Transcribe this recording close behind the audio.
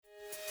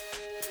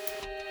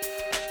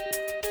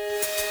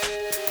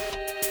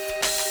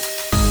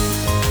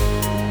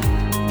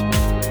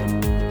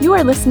You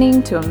are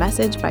listening to a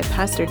message by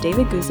Pastor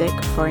David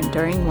Guzik for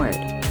Enduring Word.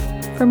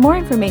 For more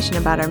information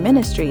about our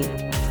ministry,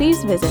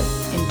 please visit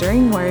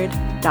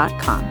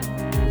enduringword.com.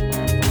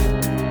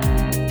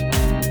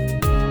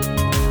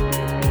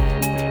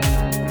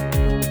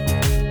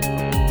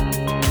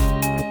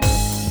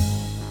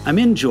 I'm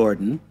in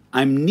Jordan.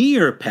 I'm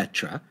near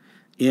Petra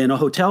in a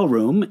hotel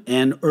room,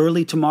 and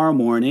early tomorrow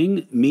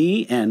morning,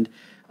 me and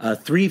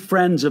three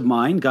friends of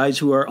mine, guys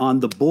who are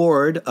on the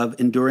board of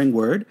Enduring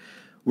Word,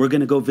 we're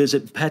going to go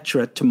visit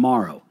Petra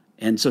tomorrow.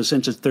 And so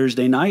since it's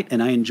Thursday night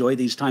and I enjoy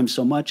these times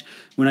so much,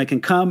 when I can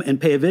come and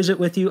pay a visit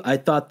with you, I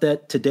thought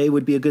that today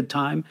would be a good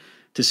time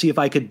to see if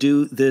I could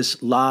do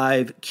this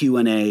live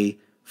Q&A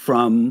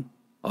from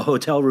a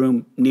hotel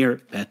room near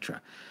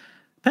Petra.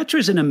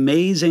 Petra is an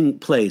amazing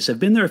place. I've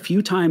been there a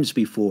few times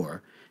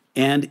before,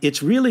 and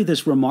it's really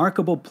this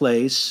remarkable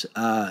place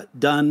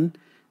created,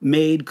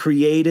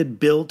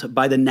 built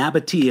by the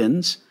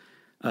Nabateans.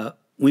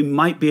 We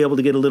might be able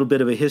to get a little bit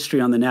of a history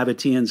on the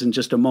Nabateans in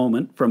just a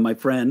moment from my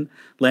friend,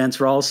 Lance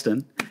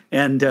Ralston,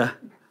 and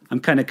I'm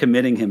kind of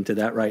committing him to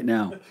that right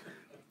now.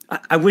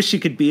 I wish you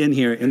could be in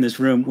here in this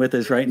room with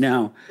us right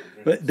now.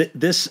 But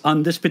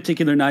on this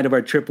particular night of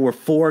our trip, we're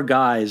four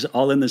guys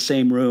all in the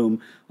same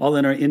room, all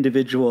in our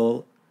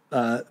individual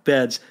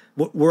beds.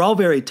 We're all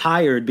very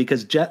tired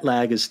because jet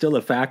lag is still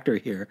a factor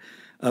here.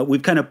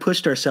 We've kind of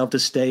pushed ourselves to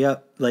stay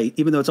up late,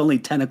 even though it's only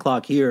 10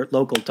 o'clock here,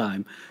 local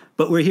time.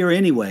 But we're here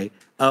anyway.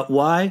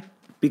 Why?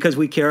 Because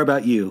we care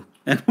about you,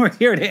 and we're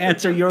here to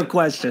answer your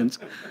questions.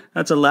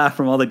 That's a laugh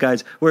from all the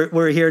guys.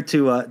 We're here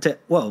to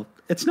well,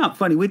 it's not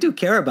funny. We do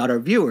care about our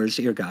viewers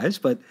here, guys,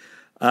 but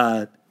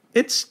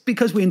it's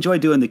because we enjoy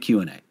doing the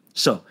Q&A.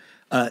 So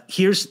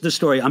here's the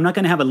story. I'm not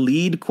going to have a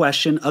lead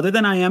question other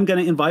than I am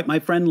going to invite my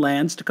friend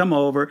Lance to come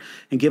over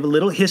and give a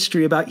little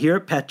history about here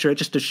at Petra,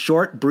 just a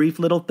short, brief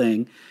little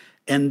thing.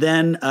 And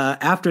then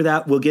after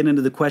that, we'll get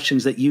into the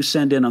questions that you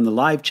send in on the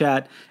live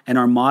chat and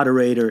our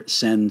moderator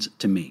sends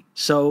to me.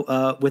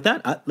 So with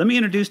that, let me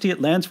introduce to you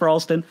Lance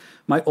Ralston,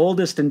 my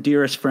oldest and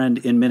dearest friend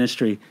in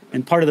ministry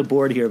and part of the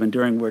board here of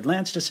Enduring Word.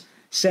 Lance, just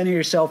center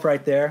yourself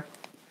right there.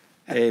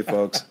 Hey,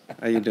 folks.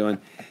 How you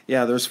doing?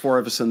 Yeah, there's four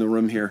of us in the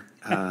room here.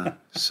 The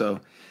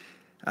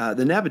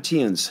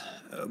Nabateans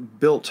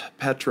built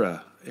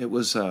Petra. It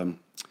was,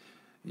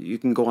 you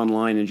can go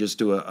online and just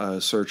do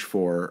a search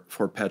for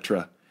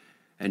Petra,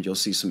 and you'll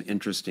see some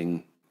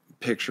interesting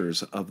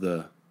pictures of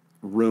the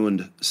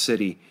ruined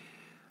city.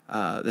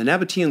 The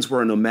Nabateans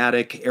were a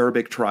nomadic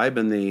Arabic tribe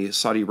in the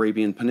Saudi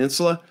Arabian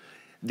Peninsula.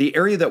 The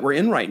area that we're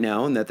in right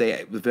now and that they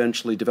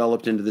eventually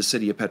developed into the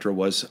city of Petra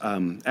was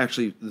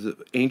actually the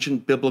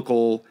ancient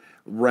biblical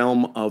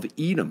realm of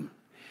Edom.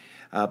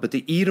 But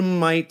the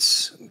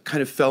Edomites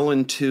kind of fell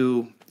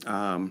into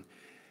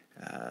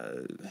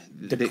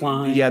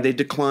decline. They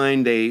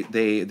declined.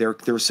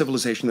 Their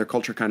civilization, their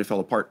culture kind of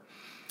fell apart.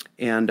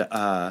 And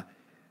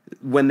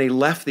when they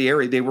left the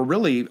area, they were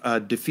really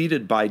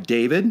defeated by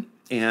David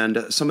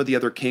and some of the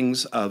other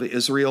kings of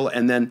Israel.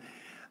 And then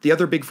the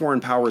other big foreign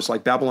powers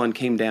like Babylon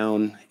came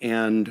down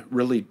and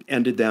really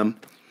ended them.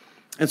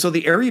 And so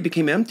the area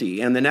became empty.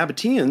 And the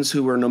Nabateans,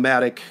 who were a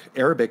nomadic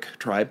Arabic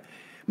tribe,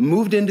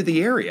 moved into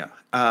the area.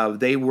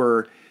 They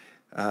were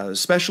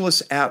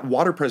specialists at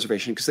water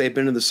preservation because they had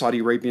been in the Saudi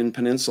Arabian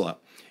Peninsula.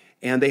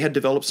 And they had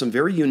developed some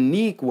very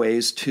unique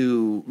ways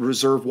to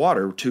reserve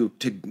water. To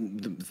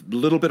the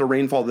little bit of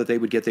rainfall that they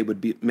would get, they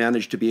would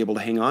manage to be able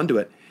to hang on to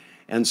it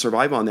and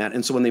survive on that.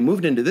 And so when they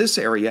moved into this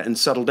area and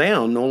settled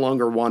down, no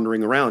longer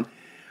wandering around,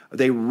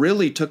 they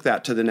really took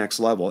that to the next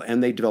level.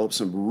 And they developed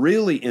some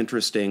really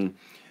interesting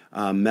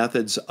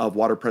methods of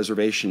water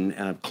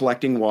preservation,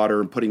 collecting water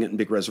and putting it in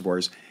big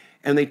reservoirs.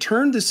 And they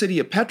turned the city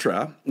of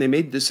Petra, they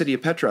made the city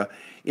of Petra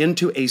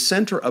into a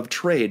center of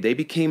trade. They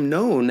became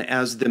known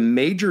as the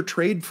major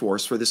trade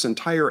force for this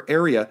entire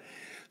area.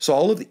 So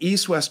all of the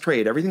east-west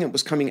trade, everything that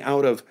was coming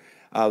out of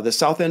the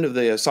south end of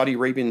the Saudi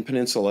Arabian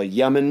Peninsula,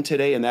 Yemen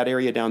today, and that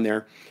area down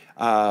there,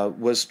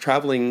 was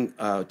traveling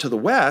to the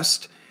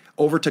west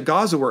over to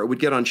Gaza, where it would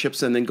get on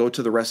ships and then go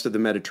to the rest of the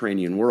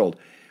Mediterranean world.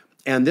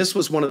 And this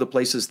was one of the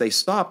places they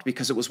stopped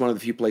because it was one of the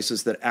few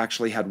places that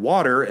actually had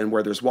water, and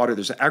where there's water,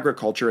 there's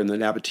agriculture, and the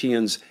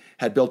Nabateans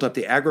had built up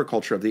the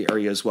agriculture of the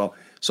area as well.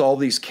 So all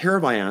these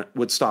caravans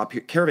would stop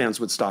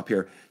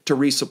here to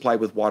resupply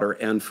with water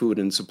and food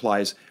and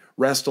supplies,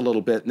 rest a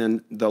little bit, and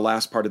then the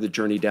last part of the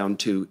journey down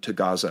to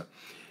Gaza.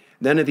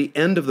 Then at the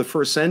end of the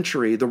first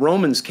century, the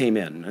Romans came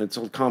in. It's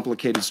a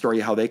complicated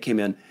story how they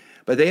came in.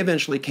 But they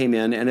eventually came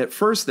in, and at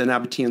first the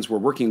Nabateans were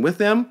working with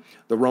them.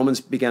 The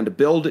Romans began to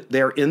build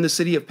there in the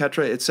city of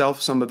Petra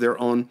itself some of their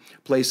own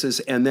places,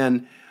 and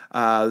then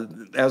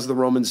as the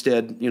Romans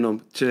did,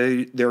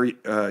 today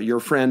they're your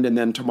friend, and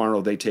then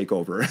tomorrow they take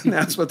over. And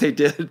that's what they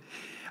did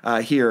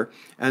here.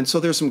 And so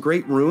there's some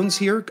great ruins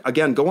here.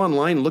 Again, go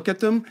online, look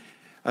at them.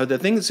 The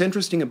thing that's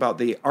interesting about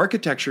the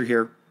architecture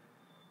here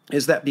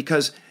is that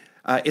because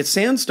it's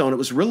sandstone, it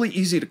was really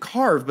easy to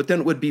carve, but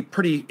then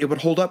it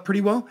would hold up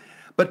pretty well.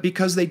 But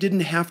because they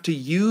didn't have to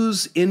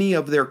use any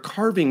of their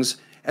carvings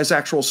as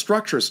actual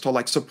structures to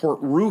like support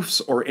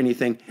roofs or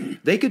anything.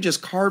 They could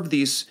just carve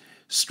these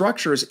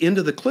structures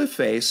into the cliff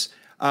face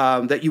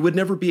that you would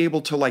never be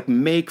able to like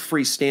make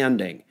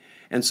freestanding.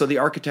 And so the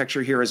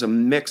architecture here is a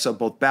mix of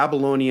both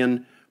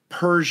Babylonian,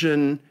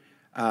 Persian,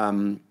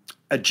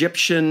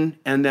 Egyptian,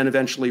 and then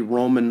eventually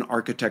Roman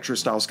architecture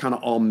styles, kind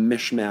of all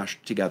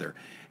mishmashed together.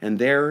 And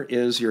there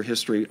is your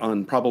history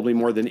on probably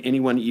more than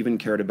anyone even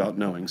cared about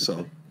knowing.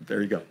 So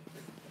there you go.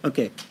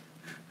 Okay.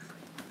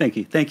 Thank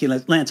you. Thank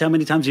you, Lance. How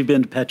many times have you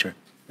been to Petra?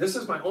 This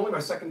is only my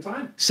second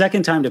time.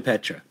 Second time to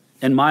Petra.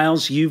 And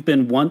Miles, you've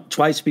been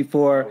twice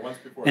before. Once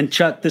before. And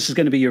Chuck, this is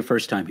going to be your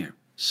first time here.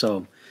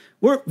 So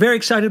we're very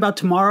excited about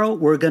tomorrow.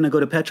 We're going to go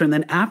to Petra. And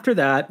then after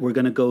that, we're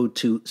going to go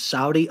to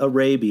Saudi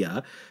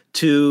Arabia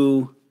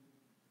to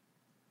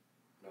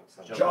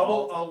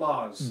Jabal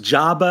Allah's.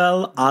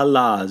 Jabal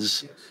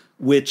Allah's, yes,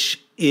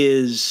 which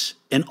is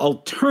an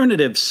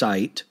alternative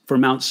site for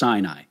Mount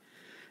Sinai.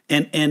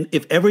 And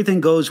if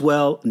everything goes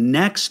well,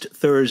 next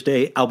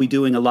Thursday, I'll be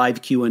doing a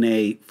live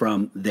Q&A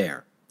from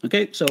there.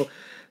 Okay, so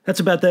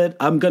that's about that.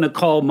 I'm going to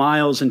call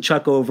Miles and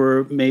Chuck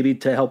over maybe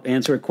to help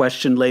answer a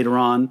question later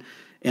on.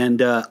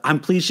 And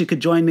I'm pleased you could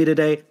join me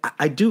today.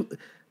 I do.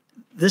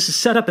 This is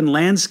set up in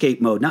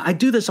landscape mode. Now, I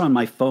do this on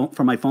my phone,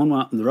 from my phone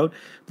while on the road.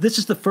 This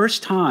is the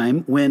first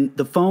time when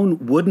the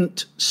phone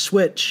wouldn't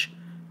switch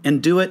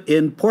and do it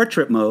in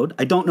portrait mode.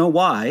 I don't know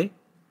why.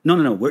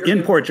 No. We're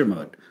in portrait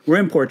mode. We're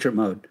in portrait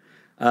mode.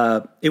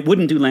 It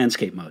wouldn't do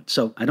landscape mode,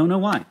 so I don't know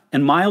why.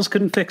 And Miles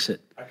couldn't fix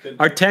it.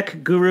 Our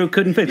tech guru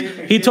couldn't fix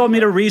it. He told me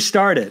to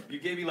restart it. You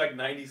gave me like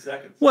 90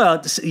 seconds.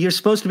 Well, you're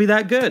supposed to be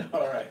that good.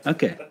 All right.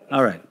 Okay,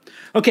 all right.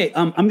 Okay,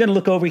 I'm going to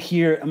look over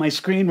here at my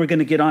screen. We're going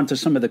to get on to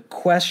some of the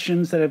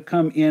questions that have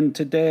come in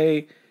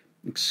today.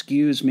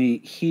 Excuse me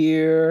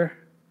here.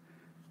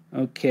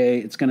 Okay,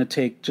 it's going to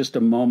take just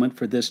a moment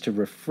for this to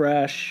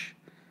refresh.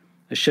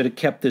 I should have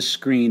kept this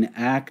screen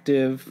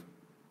active.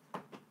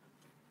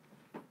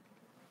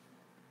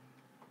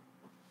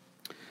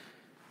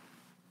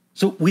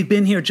 So we've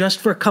been here just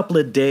for a couple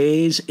of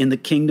days in the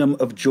Kingdom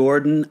of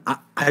Jordan.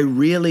 I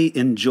really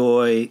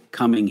enjoy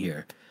coming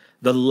here.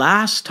 The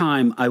last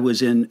time I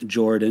was in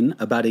Jordan,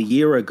 about a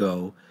year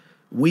ago,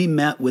 we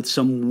met with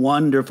some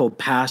wonderful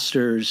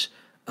pastors,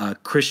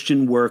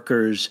 Christian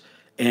workers,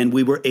 and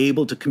we were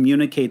able to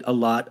communicate a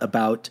lot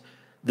about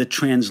the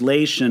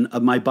translation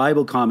of my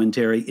Bible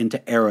commentary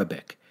into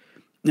Arabic.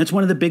 That's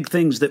one of the big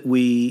things that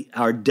we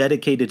are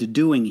dedicated to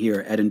doing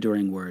here at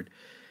Enduring Word.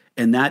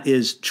 And that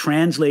is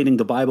translating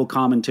the Bible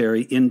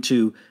commentary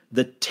into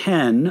the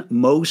 10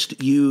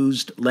 most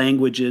used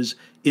languages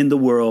in the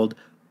world,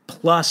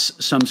 plus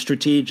some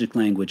strategic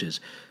languages.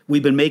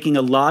 We've been making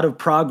a lot of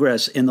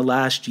progress in the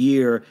last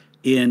year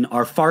in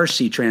our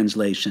Farsi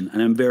translation,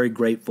 and I'm very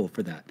grateful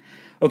for that.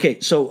 Okay,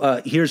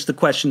 so here's the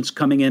questions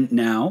coming in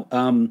now.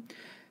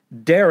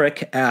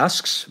 Derek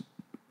asks,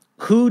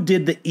 who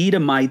did the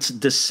Edomites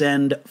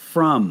descend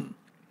from?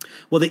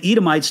 Well, the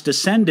Edomites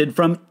descended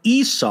from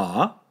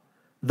Esau,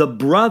 the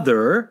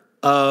brother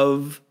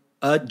of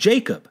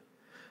Jacob.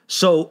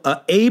 So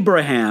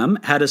Abraham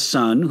had a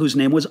son whose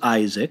name was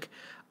Isaac.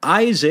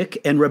 Isaac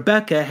and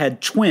Rebekah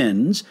had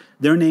twins.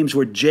 Their names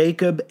were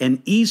Jacob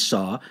and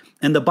Esau.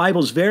 And the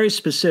Bible's very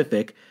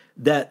specific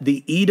that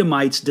the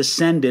Edomites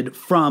descended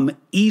from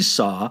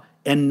Esau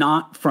and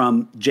not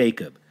from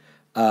Jacob.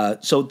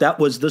 So that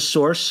was the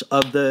source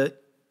of the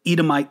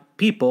Edomite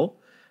people.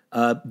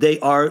 They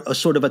are a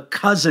sort of a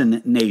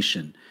cousin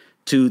nation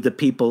to the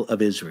people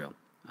of Israel.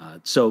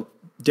 So,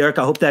 Derek,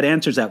 I hope that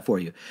answers that for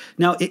you.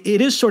 Now,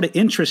 it is sort of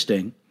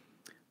interesting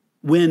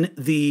when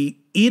the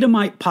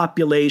Edomite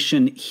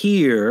population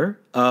here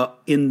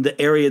in the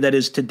area that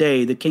is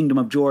today, the Kingdom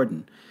of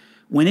Jordan,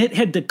 when it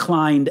had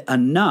declined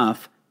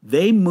enough,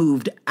 they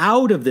moved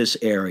out of this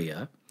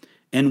area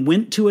and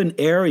went to an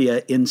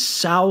area in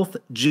South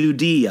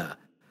Judea,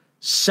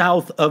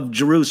 south of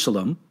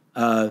Jerusalem,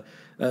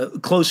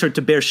 closer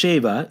to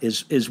Beersheba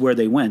is where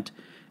they went.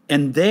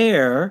 And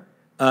there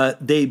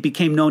they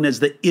became known as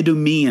the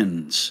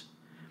Idumeans.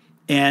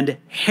 And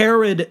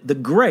Herod the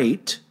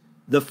Great,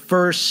 the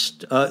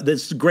first,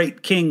 this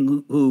great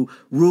king who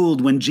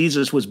ruled when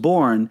Jesus was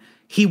born,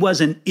 he was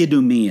an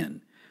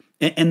Idumean.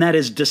 And that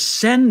is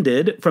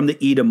descended from the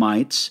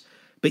Edomites,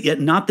 but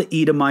yet not the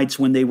Edomites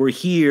when they were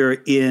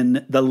here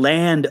in the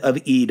land of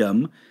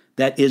Edom,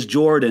 that is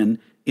Jordan.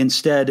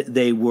 Instead,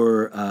 they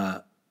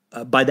were,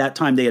 by that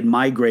time, they had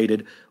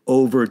migrated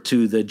over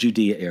to the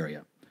Judea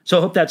area. So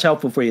I hope that's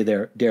helpful for you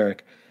there,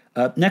 Derek.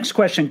 Next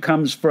question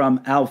comes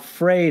from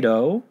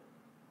Alfredo,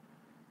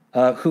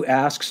 who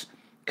asks,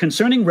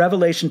 concerning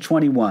Revelation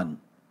 21,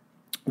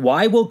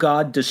 why will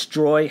God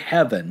destroy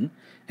heaven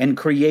and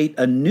create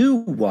a new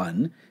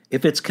one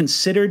if it's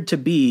considered to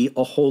be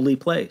a holy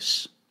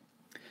place?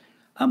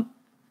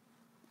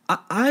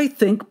 I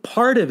think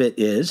part of it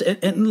is,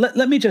 and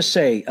let me just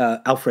say,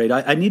 Alfredo,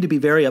 I need to be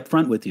very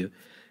upfront with you,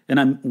 and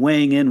I'm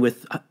weighing in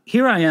with,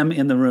 here I am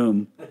in the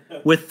room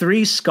with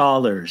 3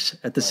 scholars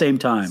at the same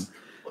time.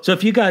 So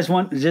if you guys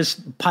want to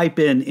just pipe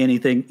in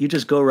anything, you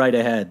just go right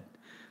ahead.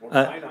 Or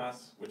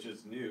Minos, which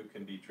is new,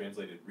 can be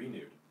translated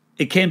renewed.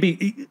 It can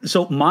be.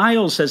 So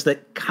Miles says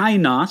that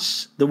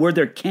kainos, the word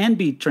there, can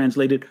be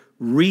translated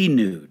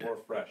renewed. Or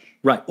fresh.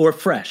 Right, or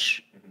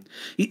fresh.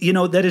 You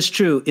know, that is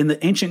true. In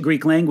the ancient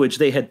Greek language,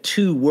 they had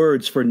two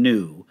words for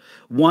new.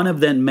 One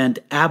of them meant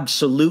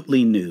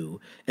absolutely new,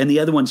 and the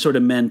other one sort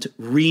of meant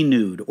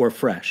renewed or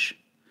fresh.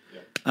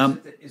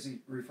 Is he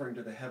referring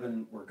to the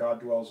heaven where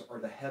God dwells, or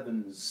the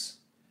heavens?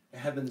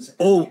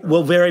 Oh,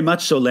 well, very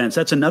much so, Lance.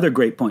 That's another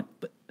great point.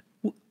 But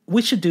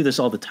we should do this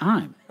all the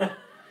time.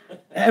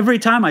 Every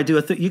time I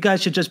do you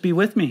guys should just be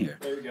with me here.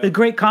 The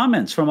great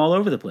comments from all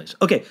over the place.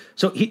 Okay,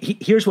 so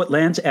here's what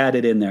Lance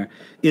added in there,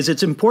 is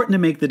it's important to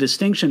make the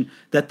distinction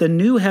that the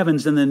new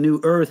heavens and the new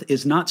earth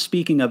is not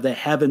speaking of the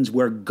heavens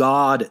where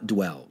God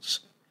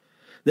dwells.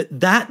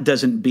 That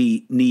doesn't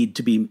need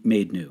to be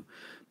made new.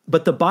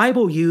 But the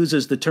Bible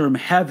uses the term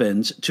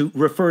heavens to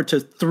refer to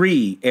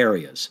three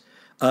areas.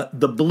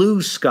 The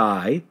blue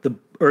sky, the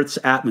Earth's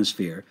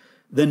atmosphere,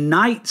 the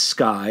night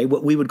sky,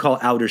 what we would call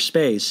outer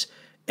space,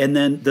 and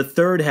then the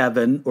third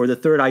heaven, or the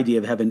third idea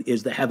of heaven,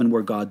 is the heaven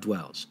where God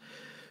dwells.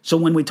 So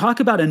when we talk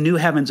about a new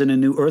heavens and a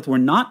new earth, we're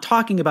not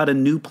talking about a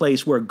new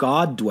place where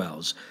God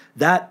dwells.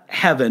 That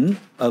heaven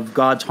of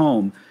God's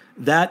home,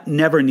 that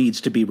never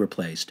needs to be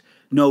replaced.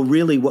 No,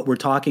 really what we're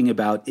talking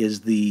about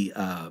is the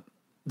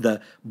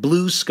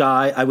blue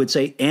sky, I would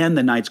say, and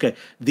the night sky,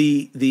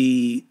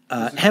 the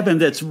heaven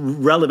that's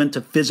relevant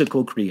to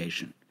physical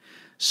creation.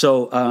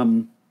 So,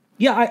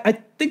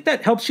 I think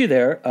that helps you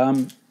there.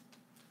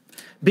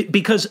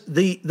 Because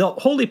the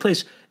holy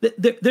place,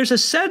 there's a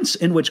sense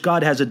in which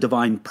God has a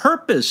divine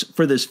purpose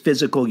for this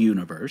physical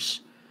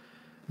universe,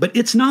 but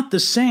it's not the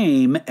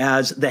same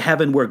as the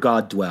heaven where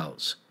God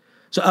dwells.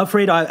 So,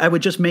 Alfredo, I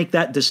would just make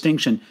that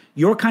distinction.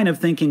 You're kind of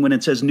thinking when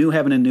it says new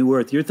heaven and new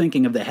earth, you're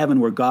thinking of the heaven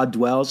where God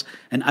dwells,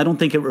 and I don't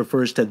think it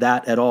refers to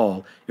that at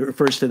all. It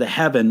refers to the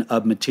heaven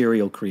of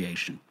material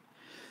creation.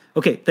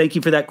 Okay, thank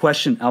you for that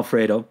question,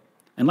 Alfredo.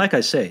 And like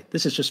I say,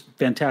 this is just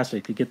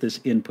fantastic to get this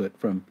input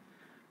from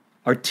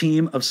our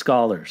team of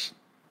scholars,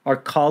 our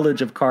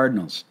College of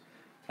Cardinals.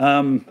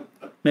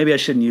 Maybe I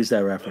shouldn't use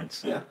that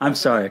reference. I'm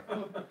sorry.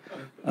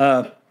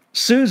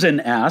 Susan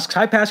asks,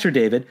 hi, Pastor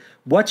David,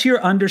 what's your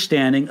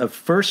understanding of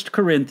 1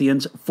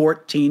 Corinthians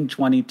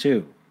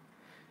 14:22?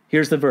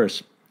 Here's the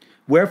verse.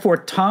 Wherefore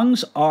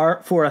tongues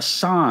are for a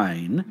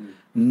sign,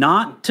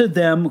 not to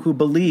them who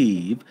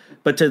believe,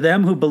 but to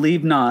them who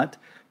believe not.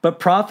 But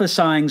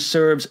prophesying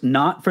serves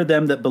not for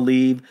them that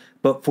believe,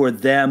 but for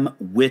them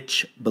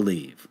which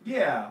believe.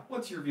 Yeah,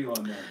 what's your view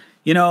on that?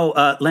 You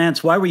know,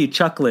 Lance, why were you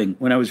chuckling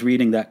when I was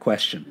reading that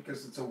question?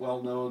 Because it's a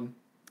well-known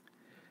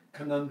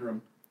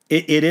conundrum.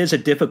 It is a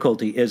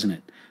difficulty, isn't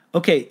it?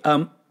 Okay,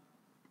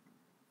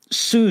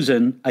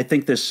 Susan, I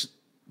think this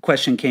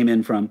question came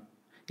in from.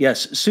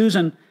 Yes,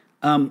 Susan,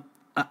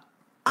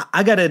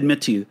 I got to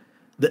admit to you,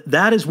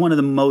 that is one of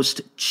the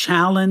most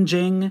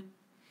challenging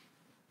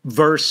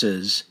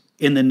verses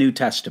in the New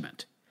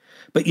Testament.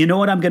 But you know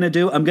what I'm going to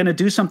do? I'm going to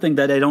do something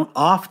that I don't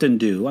often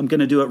do. I'm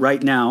going to do it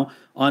right now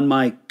on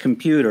my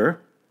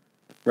computer,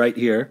 right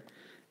here.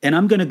 And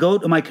I'm going to go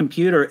to my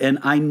computer, and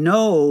I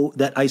know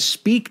that I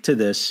speak to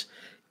this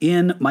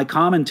in my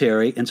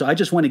commentary. And so I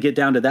just want to get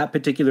down to that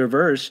particular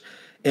verse.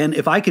 And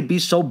if I could be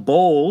so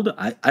bold,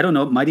 I don't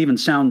know, it might even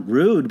sound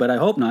rude, but I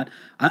hope not.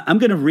 I'm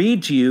going to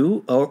read to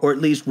you, or at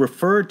least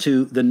refer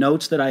to the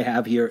notes that I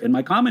have here in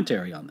my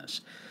commentary on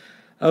this.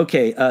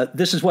 Okay,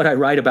 this is what I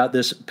write about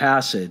this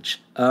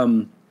passage.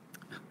 This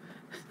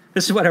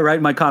is what I write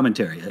in my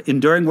commentary.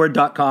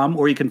 Enduringword.com,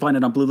 or you can find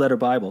it on Blue Letter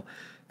Bible.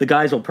 The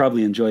guys will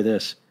probably enjoy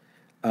this.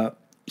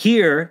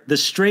 Here, the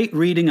straight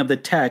reading of the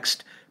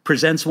text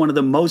presents one of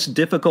the most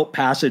difficult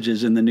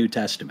passages in the New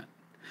Testament.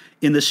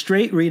 In the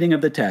straight reading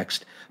of the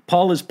text,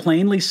 Paul is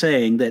plainly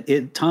saying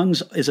that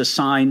tongues is a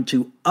sign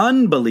to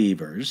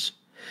unbelievers,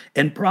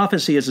 and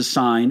prophecy is a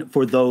sign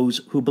for those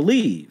who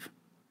believe.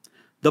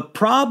 The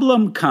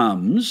problem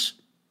comes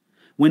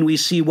when we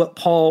see what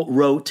Paul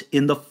wrote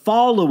in the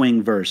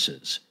following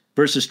verses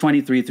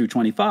 23 through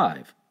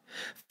 25.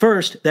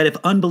 First, that if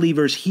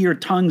unbelievers hear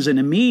tongues in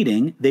a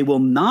meeting, they will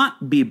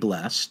not be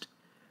blessed,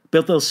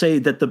 but they'll say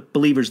that the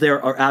believers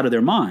there are out of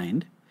their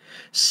mind.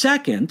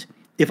 Second,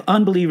 if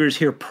unbelievers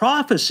hear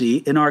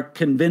prophecy and are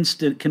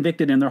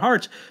convicted in their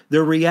hearts,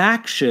 their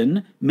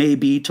reaction may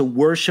be to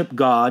worship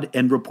God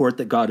and report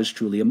that God is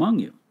truly among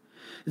you.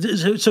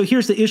 So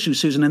here's the issue,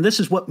 Susan, and this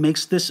is what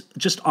makes this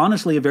just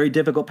honestly a very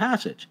difficult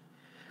passage.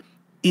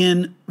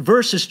 In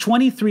verses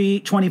 23,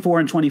 24,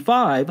 and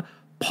 25,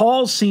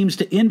 Paul seems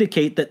to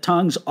indicate that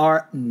tongues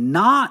are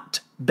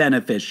not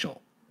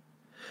beneficial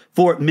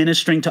for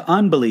ministering to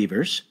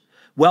unbelievers,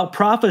 while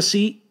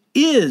prophecy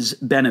is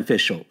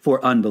beneficial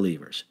for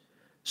unbelievers.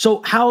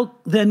 So how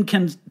then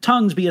can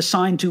tongues be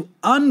assigned to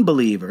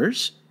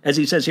unbelievers, as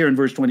he says here in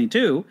verse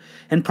 22,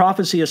 and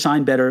prophecy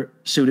assigned better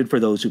suited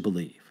for those who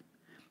believe?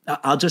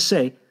 I'll just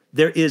say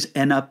there is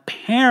an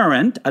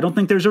apparent, I don't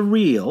think there's a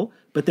real,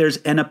 but there's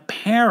an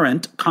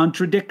apparent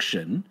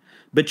contradiction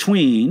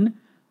between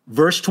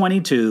verse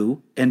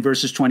 22 and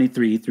verses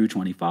 23 through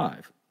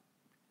 25.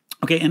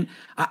 Okay, and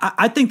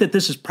I think that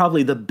this is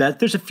probably the best.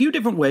 There's a few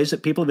different ways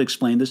that people have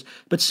explained this,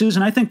 but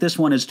Susan, I think this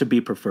one is to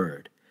be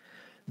preferred.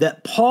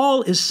 That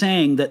Paul is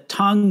saying that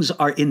tongues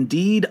are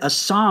indeed a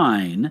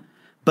sign,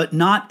 but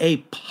not a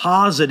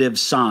positive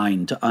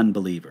sign to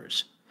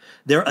unbelievers.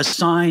 They're a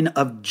sign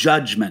of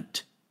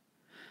judgment,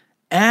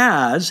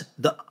 as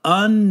the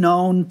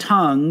unknown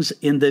tongues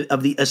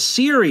of the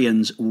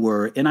Assyrians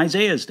were in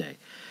Isaiah's day.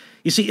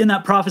 You see, in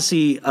that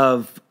prophecy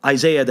of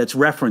Isaiah that's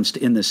referenced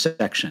in this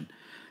section,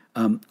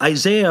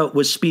 Isaiah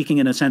was speaking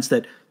in a sense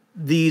that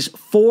these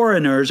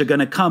foreigners are going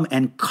to come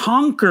and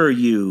conquer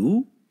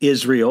you,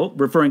 Israel,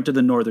 referring to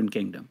the northern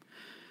kingdom.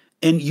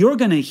 And you're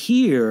going to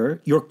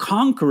hear your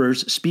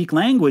conquerors speak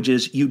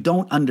languages you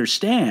don't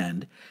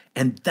understand,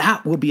 and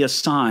that will be a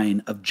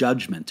sign of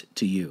judgment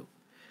to you.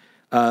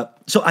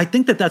 So I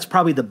think that that's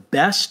probably the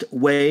best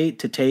way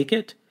to take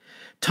it.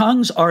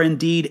 Tongues are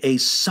indeed a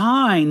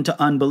sign to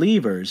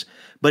unbelievers,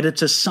 but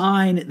it's a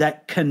sign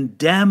that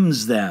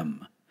condemns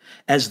them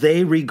as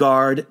they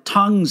regard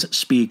tongues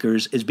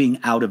speakers as being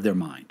out of their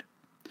mind.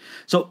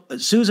 So,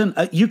 Susan,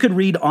 you could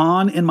read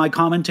on in my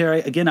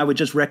commentary. Again, I would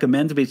just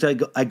recommend,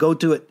 because I go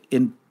to it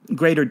in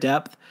greater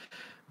depth,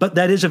 but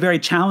that is a very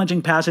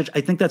challenging passage.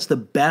 I think that's the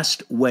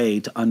best way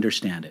to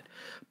understand it.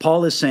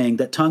 Paul is saying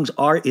that tongues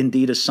are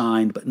indeed a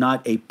sign, but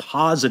not a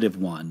positive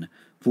one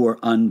for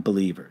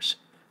unbelievers.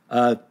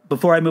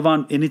 Before I move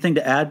on, anything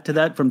to add to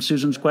that from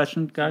Susan's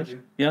question, guys?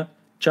 Yeah?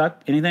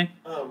 Chuck, anything?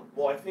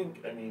 Well, I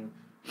think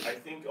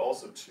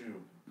also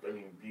too,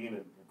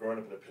 growing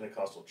up in a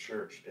Pentecostal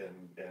church,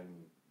 and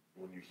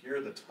when you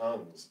hear the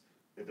tongues,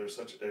 there's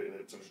such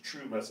it's a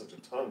true message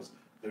of tongues.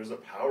 There's a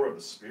power of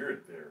the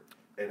Spirit there,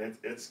 and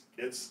it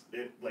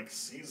like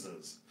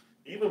seizes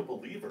even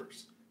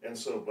believers. And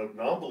so, but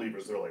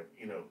non-believers, they're like,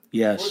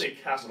 yes, before they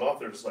cast it off,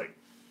 they're just like,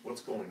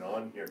 what's going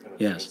on here, kind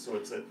of yes. thing.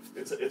 So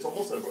it's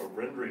almost a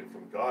rendering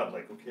from God,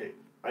 like, okay,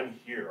 I'm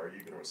here. Are you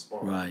going to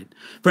respond? Right.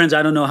 Friends,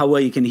 I don't know how well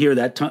you can hear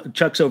that.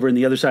 Chuck's over in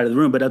the other side of the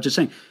room, but I'm just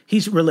saying,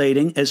 he's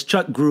relating, as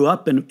Chuck grew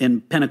up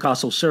in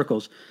Pentecostal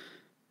circles,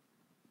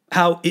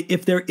 how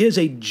if there is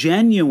a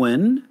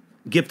genuine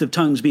gift of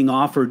tongues being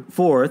offered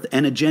forth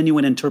and a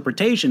genuine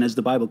interpretation, as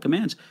the Bible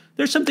commands,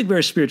 there's something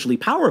very spiritually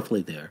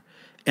powerfully there.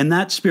 And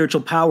that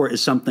spiritual power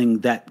is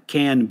something that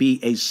can be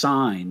a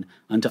sign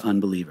unto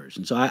unbelievers.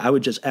 And so I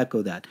would just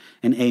echo that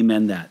and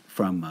amen that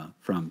from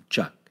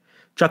Chuck.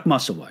 Chuck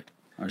Musselwhite,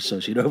 our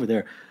associate over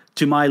there.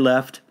 To my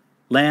left,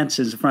 Lance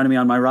is in front of me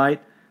on my right.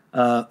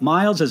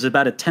 Miles is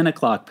about a 10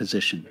 o'clock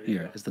position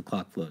here as the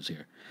clock flows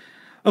here.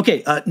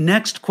 Okay,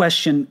 next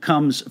question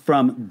comes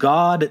from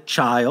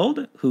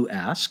Godchild, who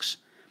asks,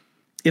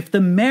 if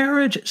the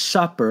marriage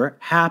supper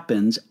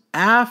happens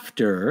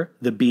after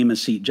the Bema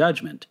Seat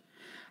judgment,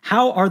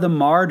 how are the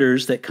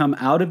martyrs that come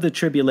out of the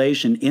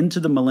tribulation into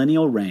the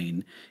millennial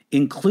reign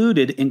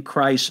included in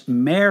Christ's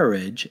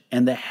marriage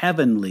and the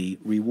heavenly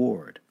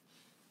reward?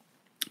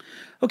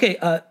 Okay,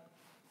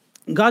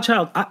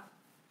 Godchild,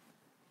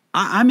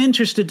 I'm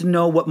interested to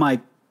know what my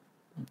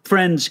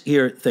friends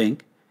here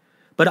think,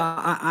 but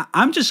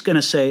I'm just going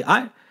to say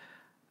I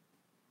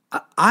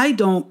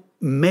don't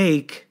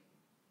make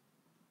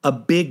a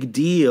big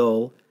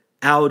deal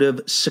out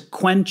of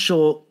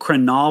sequential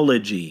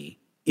chronology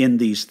in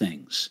these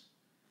things.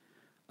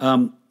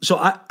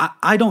 So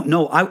I don't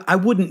know. I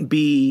wouldn't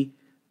be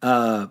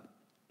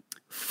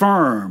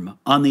firm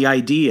on the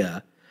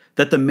idea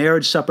that the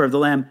marriage supper of the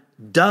Lamb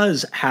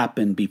does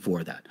happen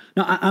before that.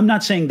 Now, I'm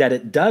not saying that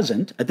it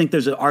doesn't. I think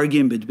there's an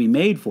argument to be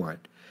made for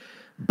it.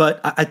 But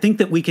I think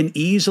that we can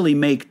easily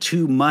make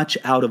too much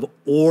out of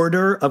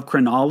order of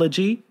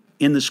chronology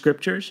in the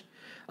scriptures,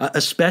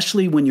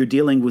 especially when you're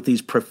dealing with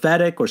these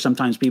prophetic, or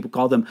sometimes people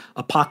call them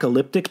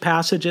apocalyptic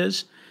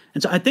passages.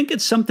 And so I think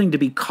it's something to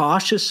be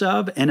cautious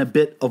of and a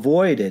bit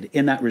avoided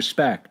in that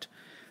respect.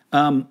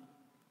 The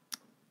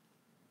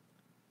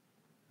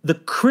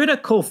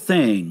critical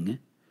thing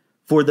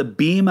for the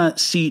Bema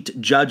Seat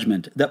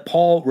judgment that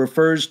Paul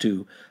refers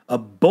to,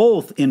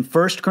 both in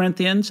 1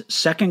 Corinthians,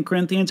 2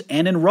 Corinthians,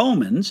 and in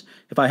Romans,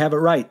 if I have it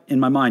right in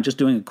my mind, just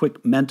doing a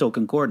quick mental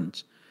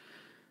concordance.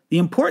 The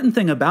important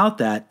thing about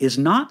that is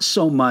not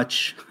so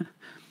much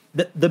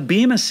that the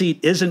Bema Seat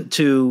isn't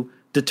to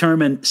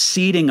determine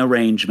seating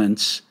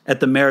arrangements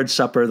at the marriage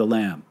supper of the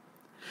Lamb.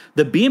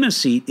 The Bema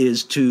Seat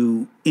is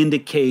to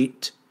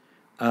indicate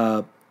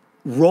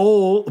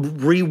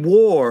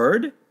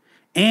reward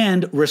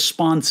and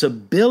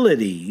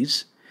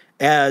responsibilities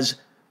as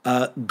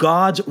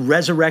God's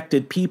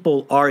resurrected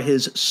people are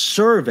his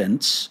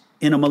servants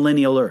in a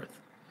millennial earth.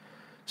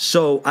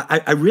 So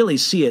I really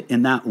see it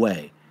in that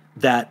way,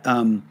 that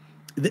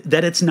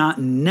that it's not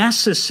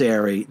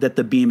necessary that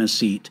the Bema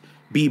Seat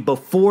be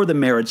before the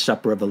marriage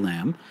supper of the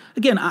Lamb.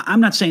 Again, I'm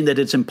not saying that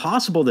it's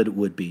impossible that it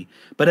would be,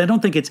 but I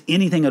don't think it's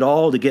anything at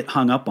all to get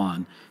hung up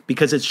on,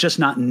 because it's just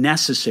not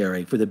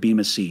necessary for the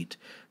Bema Seat,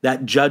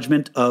 that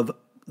judgment of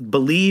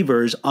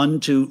believers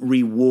unto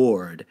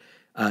reward.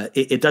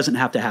 It doesn't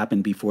have to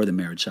happen before the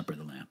marriage supper of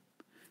the Lamb.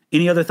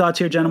 Any other thoughts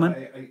here,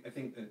 gentlemen? I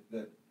think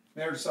that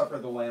Marriage supper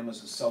of the Lamb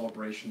is a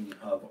celebration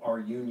of our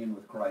union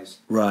with Christ.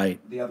 Right.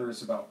 The other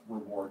is about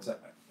rewards.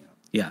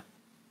 Yeah.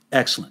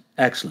 Excellent.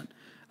 Excellent.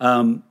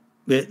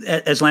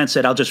 As Lance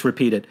said, I'll just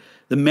repeat it.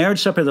 The marriage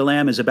supper of the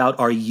Lamb is about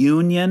our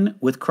union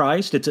with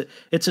Christ. It's a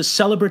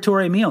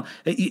celebratory meal.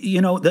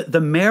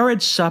 The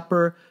marriage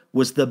supper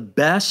was the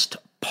best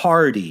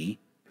party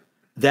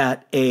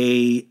that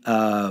a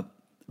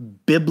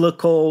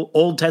biblical,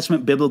 Old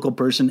Testament biblical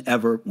person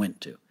ever went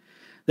to.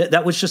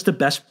 That was just the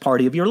best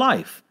party of your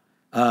life,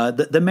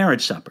 the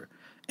marriage supper.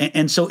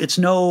 And so it's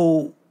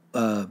no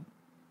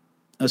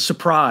a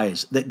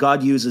surprise that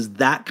God uses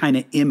that kind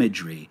of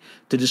imagery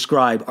to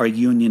describe our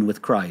union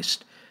with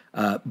Christ.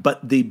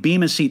 But the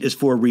Bema seat is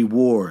for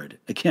reward.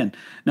 Again,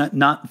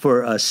 not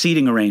for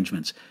seating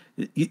arrangements.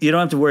 You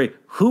don't have to worry,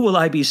 who will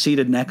I be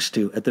seated next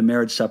to at the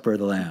marriage supper of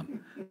the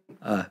Lamb?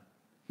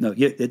 No,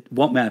 it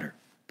won't matter,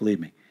 believe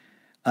me.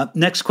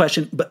 Next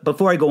question, but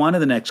before I go on to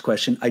the next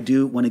question, I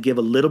do want to give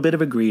a little bit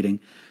of a greeting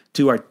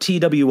to our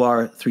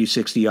TWR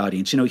 360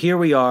 audience. Here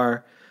we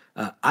are.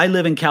 I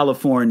live in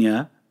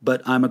California,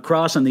 but I'm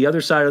across on the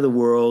other side of the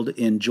world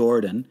in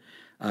Jordan.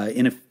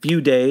 In a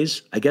few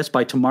days, I guess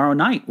by tomorrow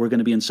night, we're going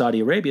to be in Saudi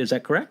Arabia. Is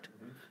that correct?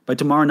 By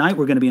tomorrow night,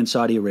 we're going to be in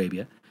Saudi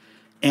Arabia.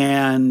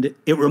 And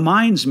it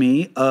reminds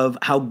me of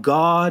how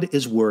God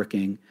is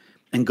working,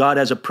 and God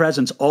has a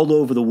presence all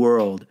over the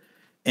world.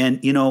 And,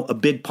 a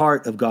big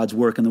part of God's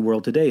work in the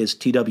world today is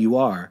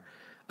TWR,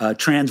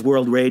 Trans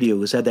World Radio,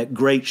 who's had that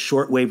great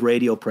shortwave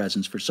radio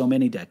presence for so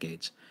many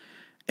decades.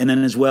 And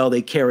then as well,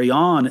 they carry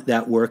on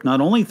that work,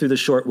 not only through the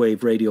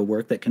shortwave radio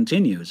work that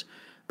continues,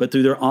 but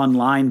through their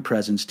online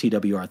presence,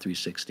 TWR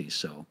 360.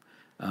 So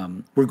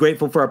we're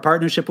grateful for our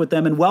partnership with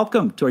them, and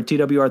welcome to our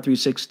TWR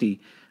 360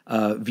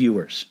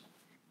 viewers.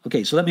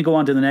 Okay, so let me go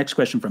on to the next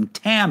question from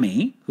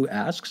Tammy, who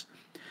asks,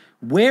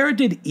 where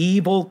did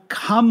evil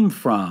come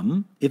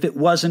from if it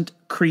wasn't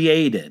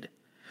created?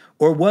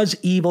 Or was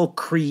evil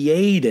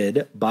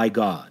created by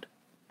God?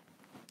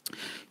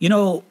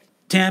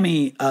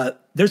 Tammy,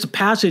 there's a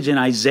passage in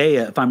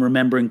Isaiah, if I'm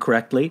remembering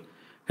correctly.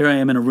 Here I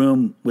am in a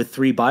room with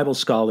 3 Bible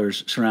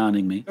scholars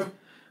surrounding me,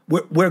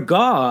 where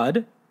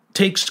God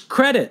takes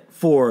credit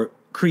for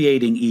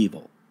creating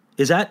evil.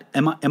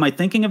 Am I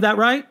thinking of that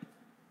right?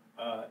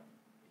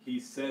 He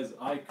says,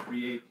 I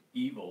create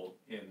evil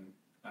in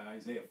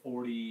Isaiah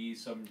 40,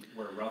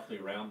 somewhere roughly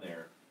around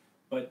there.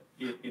 But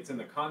it's in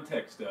the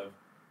context of,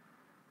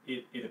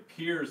 it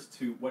appears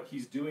to what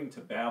he's doing to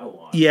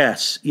Babylon.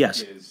 Yes.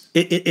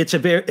 It's a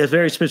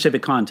very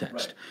specific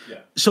context. Right,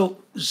 yeah.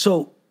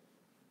 So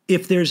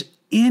if there's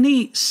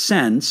any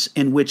sense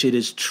in which it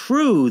is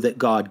true that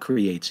God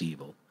creates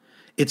evil,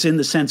 it's in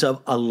the sense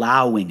of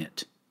allowing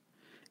it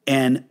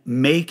and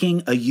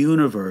making a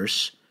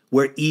universe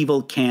where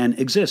evil can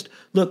exist.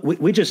 Look,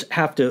 we just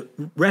have to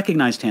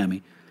recognize,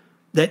 Tammy,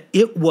 that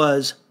it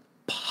was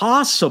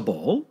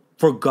possible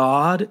for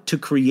God to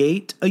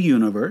create a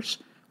universe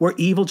where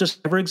evil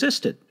just never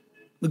existed.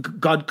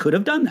 God could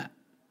have done that.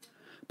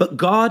 But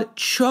God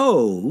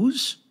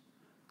chose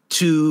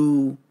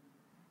to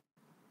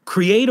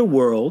create a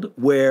world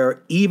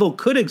where evil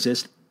could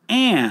exist,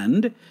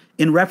 and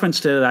in reference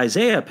to the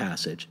Isaiah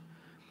passage,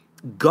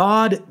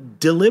 God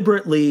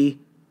deliberately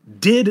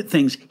did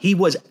things. He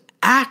was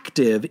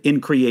active in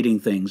creating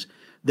things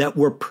that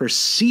were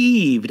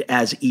perceived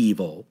as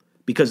evil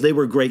because they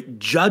were great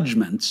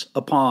judgments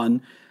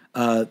upon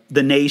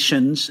the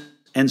nations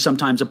and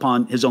sometimes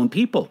upon his own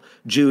people,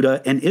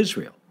 Judah and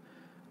Israel.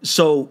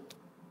 So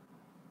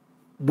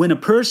when a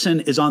person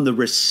is on the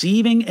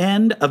receiving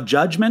end of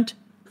judgment,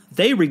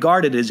 they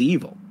regard it as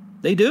evil.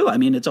 They do. I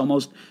mean, it's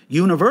almost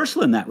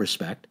universal in that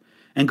respect.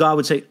 And God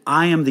would say,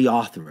 I am the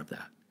author of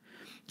that.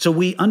 So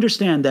we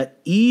understand that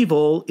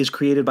evil is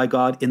created by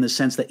God in the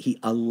sense that he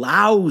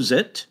allows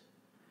it.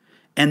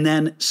 And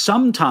then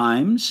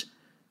sometimes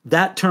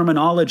that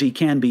terminology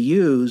can be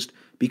used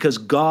because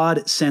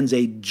God sends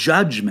a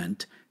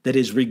judgment that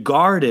is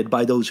regarded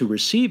by those who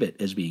receive it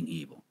as being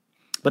evil.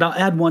 But I'll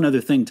add one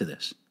other thing to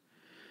this.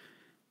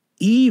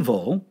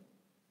 Evil,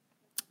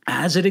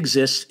 as it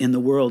exists in the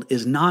world,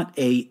 is not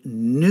a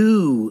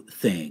new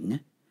thing.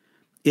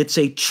 It's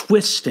a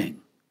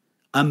twisting,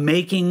 a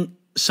making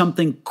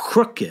something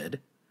crooked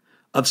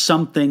of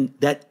something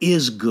that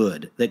is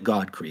good that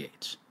God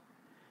creates.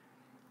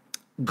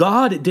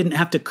 God didn't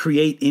have to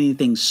create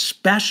anything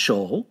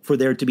special for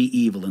there to be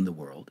evil in the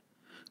world.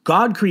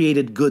 God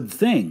created good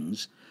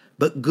things,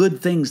 but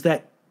good things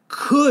that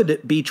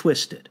could be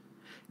twisted,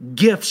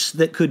 gifts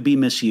that could be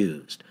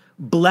misused,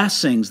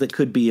 blessings that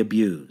could be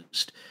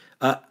abused,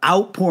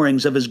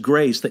 outpourings of his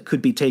grace that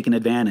could be taken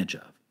advantage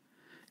of.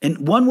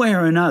 And one way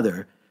or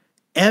another,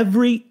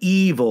 every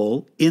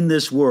evil in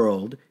this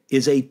world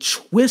is a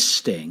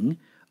twisting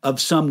of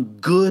some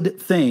good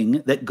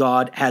thing that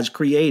God has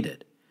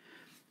created.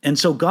 And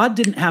so God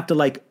didn't have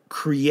to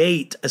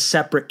create a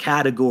separate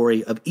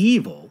category of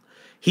evil.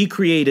 He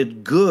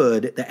created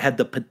good that had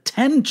the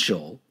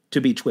potential to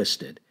be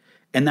twisted.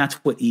 And that's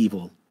what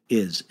evil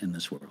is in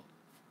this world.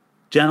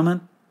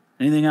 Gentlemen,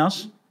 anything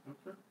else?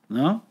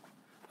 No?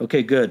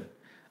 Okay, good.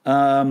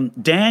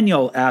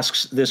 Daniel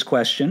asks this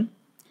question.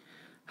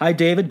 Hi,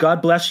 David.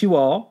 God bless you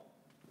all.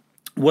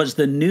 Was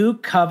the new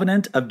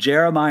covenant of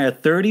Jeremiah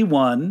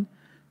 31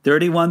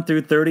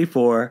 through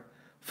 34,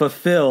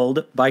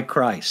 fulfilled by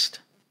Christ?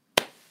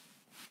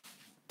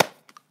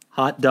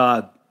 Hot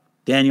dog.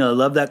 Daniel, I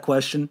love that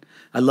question.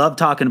 I love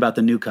talking about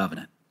the new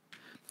covenant.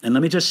 And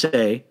let me just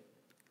say,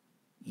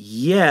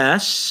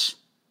 yes,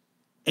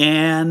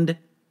 and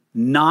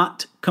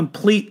not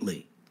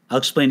completely. I'll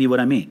explain to you what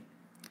I mean.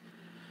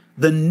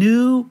 The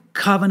new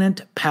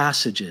covenant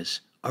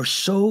passages are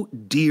so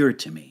dear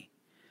to me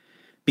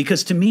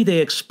because to me they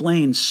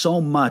explain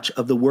so much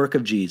of the work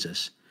of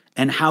Jesus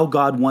and how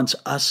God wants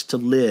us to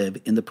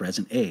live in the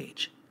present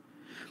age.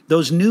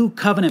 Those new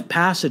covenant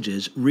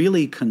passages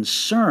really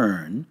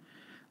concern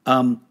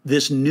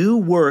this new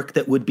work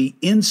that would be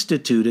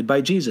instituted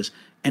by Jesus.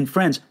 And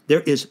friends,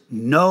 there is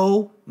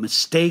no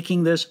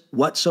mistaking this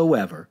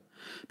whatsoever,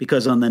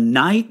 because on the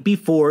night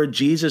before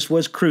Jesus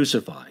was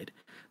crucified,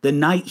 the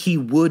night he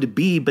would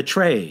be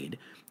betrayed,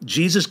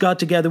 Jesus got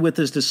together with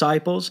his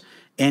disciples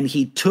and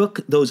he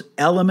took those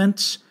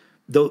elements,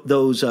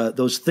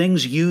 those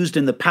things used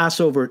in the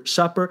Passover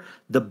supper,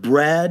 the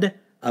bread,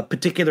 a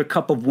particular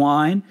cup of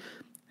wine,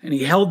 and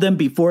he held them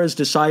before his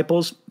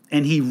disciples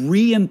and he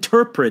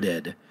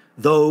reinterpreted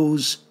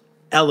those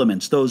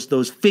elements,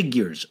 those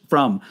figures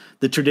from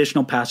the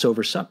traditional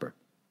Passover supper.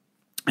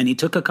 And he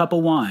took a cup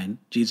of wine,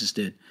 Jesus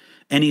did,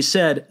 and he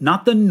said,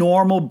 not the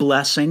normal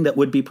blessing that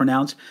would be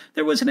pronounced.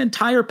 There was an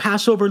entire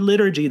Passover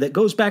liturgy that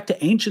goes back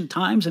to ancient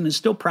times and is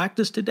still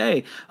practiced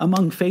today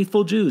among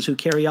faithful Jews who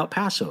carry out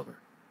Passover.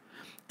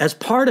 As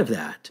part of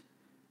that,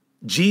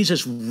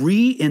 Jesus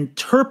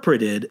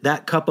reinterpreted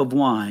that cup of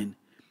wine,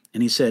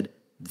 and he said,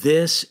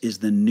 this is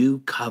the new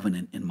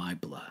covenant in my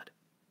blood.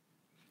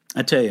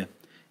 I tell you,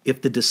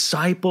 if the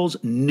disciples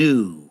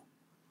knew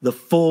the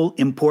full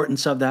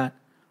importance of that,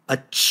 a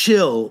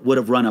chill would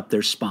have run up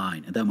their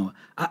spine at that moment.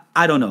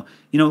 I don't know.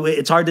 You know,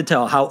 it's hard to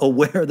tell how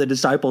aware the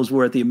disciples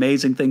were at the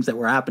amazing things that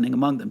were happening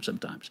among them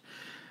sometimes.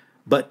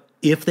 But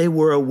if they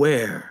were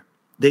aware,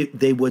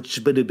 they would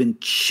have been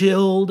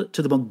chilled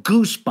to the bone.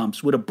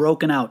 Goosebumps would have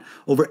broken out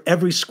over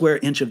every square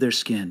inch of their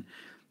skin,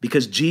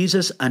 because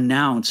Jesus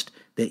announced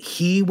that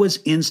he was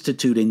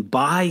instituting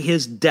by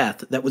his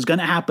death that was going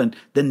to happen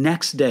the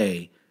next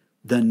day,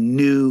 the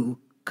new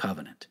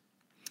covenant.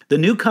 The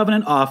new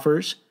covenant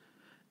offers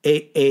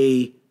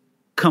a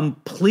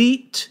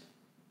complete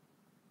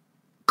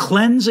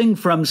cleansing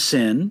from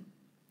sin,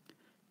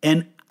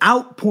 an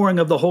outpouring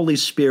of the Holy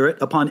Spirit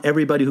upon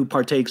everybody who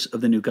partakes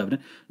of the new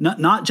covenant,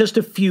 not just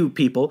a few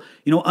people.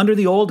 You know, under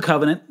the old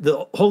covenant,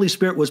 the Holy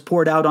Spirit was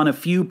poured out on a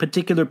few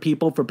particular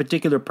people for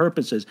particular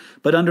purposes.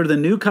 But under the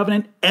new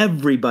covenant,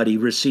 everybody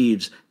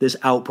receives this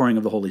outpouring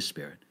of the Holy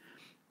Spirit.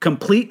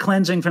 Complete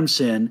cleansing from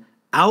sin,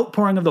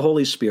 outpouring of the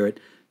Holy Spirit,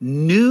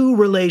 new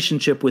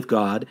relationship with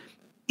God,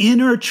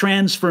 inner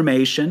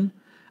transformation.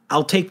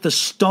 I'll take the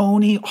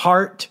stony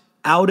heart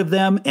out of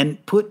them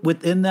and put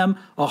within them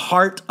a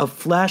heart of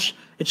flesh.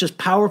 It's just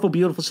powerful,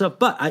 beautiful stuff.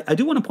 But I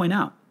do want to point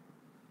out,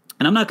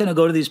 and I'm not going to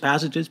go to these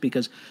passages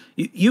because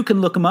you can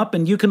look them up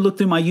and you can look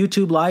through my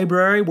YouTube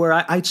library where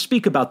I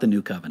speak about the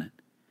new covenant.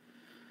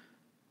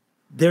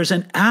 There's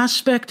an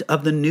aspect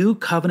of the new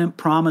covenant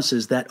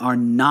promises that are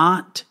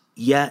not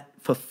yet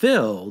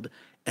fulfilled,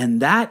 and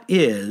that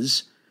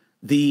is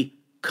the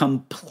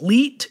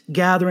complete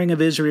gathering of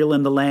Israel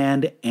in the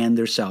land and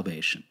their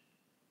salvation.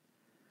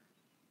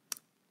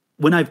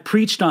 When I've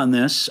preached on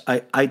this,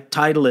 I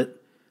title it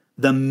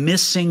the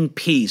missing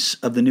piece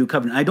of the new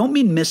covenant. I don't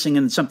mean missing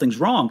and something's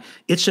wrong.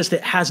 It's just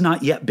it has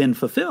not yet been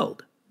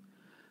fulfilled.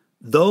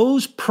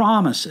 Those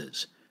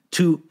promises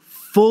to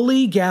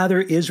fully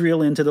gather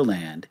Israel into the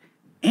land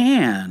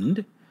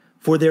and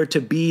for there to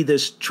be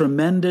this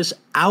tremendous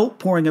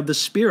outpouring of the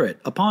Spirit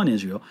upon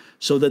Israel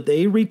so that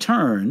they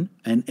return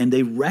and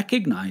they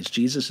recognize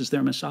Jesus as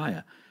their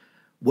Messiah.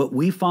 What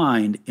we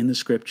find in the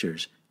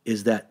scriptures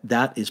is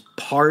that is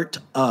part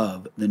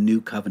of the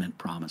new covenant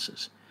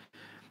promises.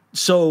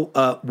 So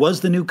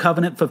was the new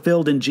covenant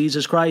fulfilled in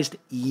Jesus Christ?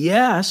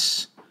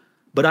 Yes,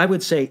 but I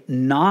would say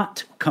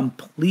not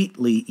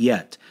completely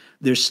yet.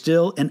 There's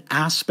still an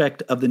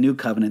aspect of the new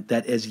covenant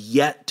that is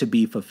yet to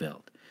be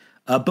fulfilled.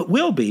 But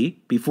will be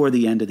before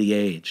the end of the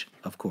age,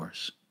 of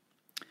course.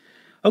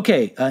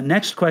 Okay,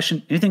 next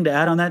question. Anything to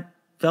add on that,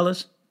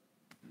 fellas?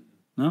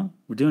 No?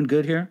 We're doing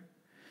good here?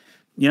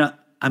 You know,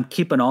 I'm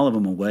keeping all of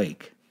them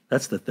awake.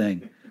 That's the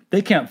thing.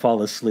 They can't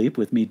fall asleep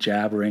with me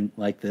jabbering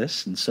like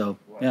this, and so,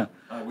 yeah.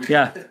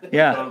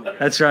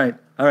 That's right.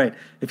 All right.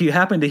 If you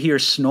happen to hear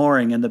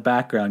snoring in the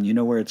background, you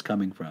know where it's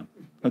coming from.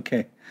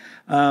 Okay.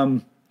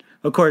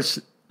 Of course,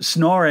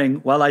 snoring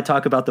while I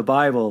talk about the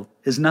Bible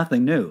is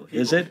nothing new,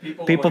 is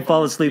it? People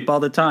fall asleep all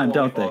the time,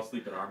 don't they? Fall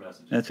asleep in our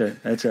messages.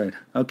 That's right.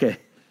 Okay.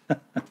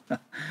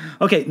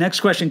 Okay,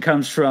 next question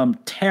comes from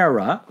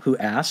Tara, who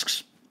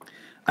asks,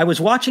 I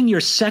was watching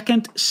your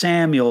 2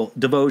 Samuel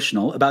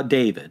devotional about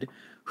David,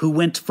 who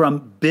went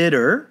from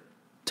bitter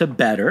to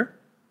better.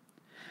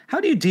 How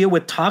do you deal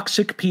with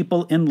toxic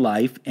people in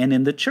life and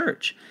in the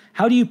church?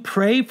 How do you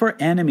pray for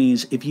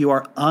enemies if you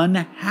are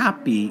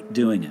unhappy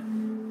doing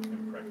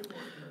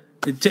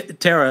it?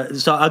 Tara,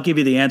 so I'll give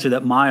you the answer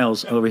that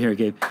Miles over here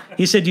gave.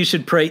 He said you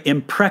should pray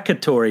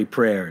imprecatory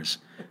prayers.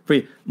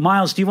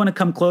 Miles, do you want to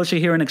come closer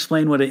here and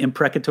explain what an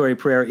imprecatory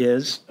prayer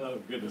is? Oh,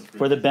 goodness.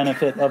 For the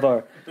benefit of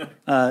our...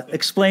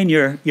 explain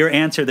your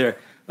answer there.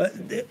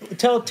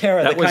 Tell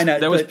Tara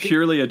That was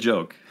purely a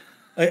joke.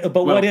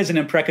 But what is an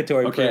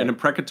imprecatory prayer? Okay, an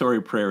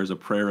imprecatory prayer is a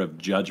prayer of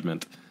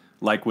judgment,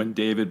 like when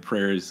David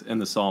prays in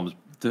the Psalms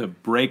to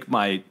break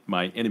my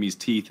enemies'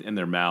 teeth in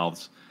their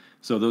mouths.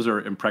 So those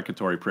are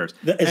imprecatory prayers.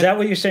 Is that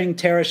what you're saying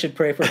Tara should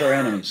pray for her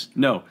enemies?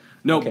 No,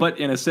 Okay. But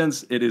in a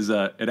sense,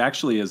 it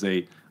actually is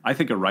I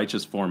think a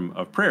righteous form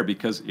of prayer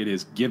because it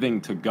is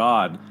giving to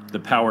God the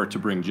power to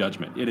bring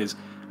judgment.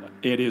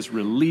 It is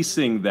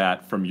releasing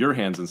that from your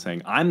hands and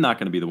saying, I'm not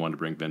going to be the one to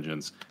bring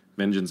vengeance.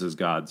 Vengeance is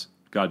God's.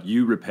 God,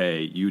 you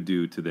repay, you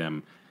do to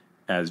them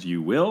as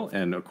you will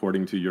and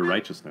according to your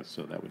righteousness.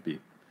 So that would be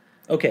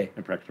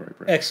imprecatory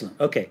prayer. Excellent.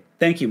 Okay.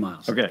 Thank you,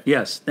 Miles. Okay.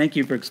 Yes. Thank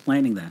you for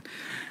explaining that.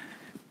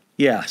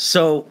 Yeah.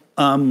 So,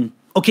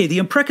 the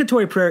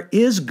imprecatory prayer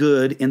is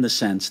good in the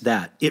sense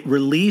that it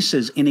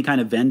releases any kind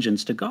of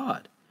vengeance to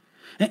God.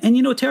 And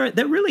you know, Tara,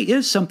 that really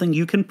is something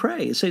you can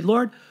pray. Say,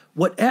 Lord,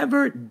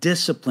 whatever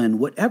discipline,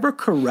 whatever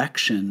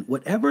correction,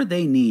 whatever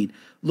they need,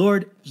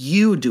 Lord,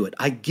 you do it.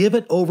 I give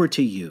it over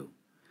to you.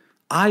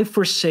 I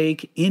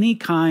forsake any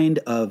kind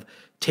of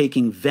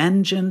taking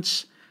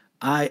vengeance.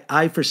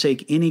 I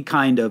forsake any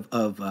kind of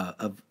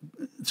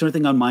sort of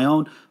thing on my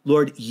own.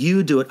 Lord,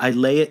 you do it. I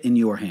lay it in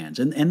your hands.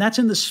 And that's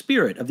in the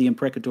spirit of the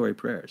imprecatory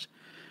prayers.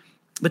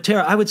 But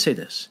Tara, I would say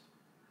this.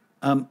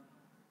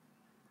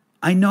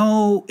 I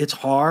know it's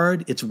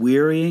hard, it's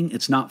wearying,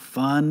 it's not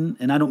fun,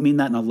 and I don't mean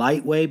that in a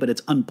light way, but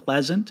it's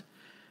unpleasant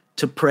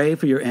to pray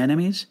for your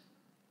enemies.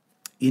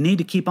 You need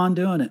to keep on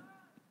doing it.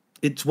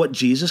 It's what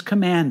Jesus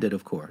commanded,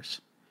 of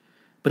course,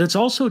 but it's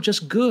also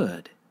just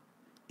good.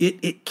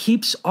 It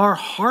keeps our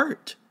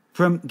heart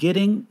from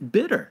getting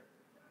bitter.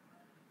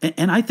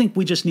 And I think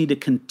we just need to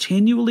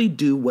continually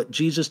do what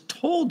Jesus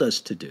told us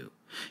to do.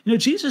 You know,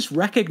 Jesus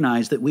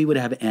recognized that we would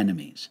have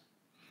enemies.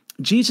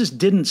 Jesus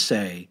didn't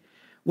say,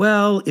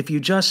 well, if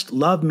you just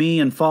love me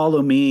and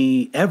follow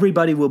me,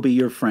 everybody will be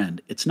your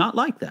friend. It's not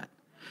like that.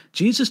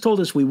 Jesus told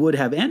us we would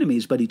have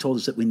enemies, but he told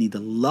us that we need to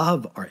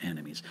love our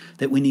enemies,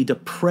 that we need to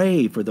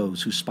pray for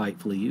those who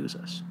spitefully use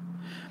us.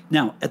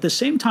 Now, at the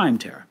same time,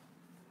 Tara,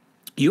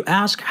 you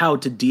ask how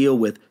to deal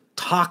with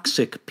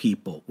toxic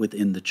people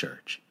within the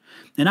church.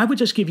 And I would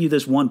just give you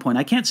this one point.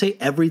 I can't say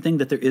everything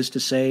that there is to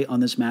say on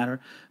this matter,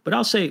 but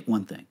I'll say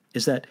one thing,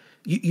 is that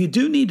you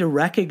do need to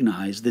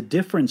recognize the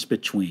difference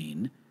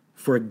between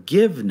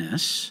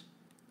forgiveness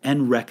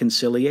and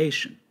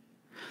reconciliation.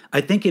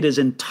 I think it is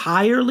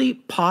entirely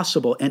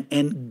possible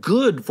and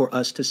good for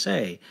us to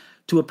say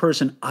to a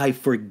person, I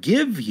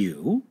forgive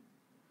you,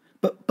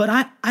 but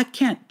I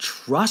can't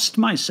trust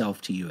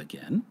myself to you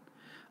again.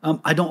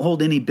 I don't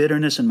hold any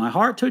bitterness in my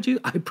heart towards you.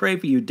 I pray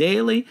for you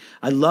daily.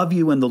 I love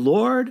you in the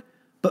Lord,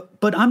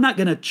 but I'm not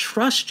going to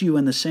trust you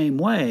in the same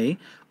way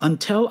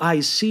until I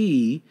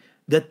see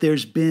that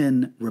there's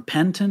been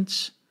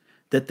repentance,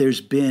 that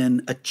there's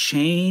been a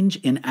change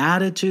in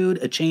attitude,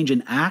 a change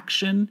in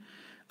action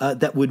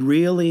that would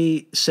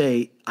really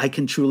say, I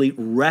can truly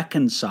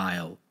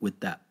reconcile with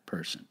that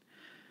person.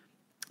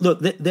 Look,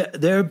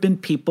 there have been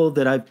people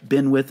that I've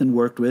been with and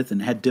worked with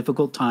and had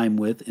difficult time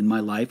with in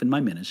my life and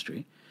my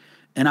ministry.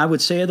 And I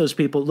would say to those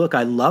people, look,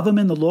 I love them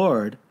in the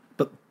Lord,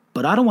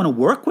 but I don't want to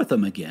work with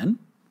them again.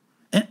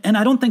 And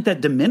I don't think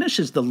that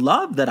diminishes the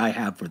love that I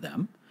have for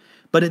them.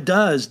 But it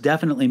does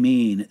definitely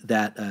mean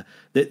that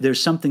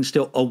there's something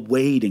still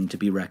awaiting to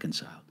be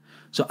reconciled.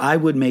 So I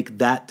would make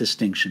that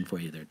distinction for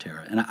you there,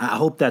 Tara. And I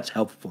hope that's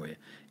helpful for you.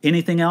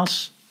 Anything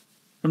else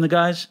from the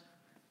guys?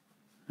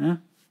 Yeah?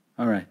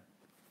 All right.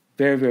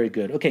 Very, very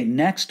good. Okay,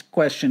 next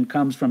question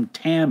comes from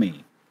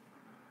Tammy,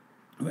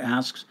 who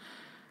asks,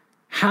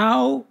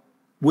 how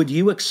would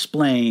you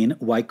explain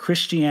why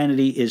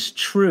Christianity is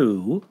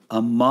true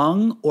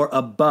among or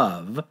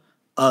above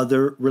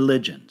other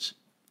religions?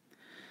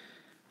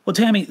 Well,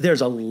 Tammy, there's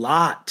a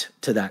lot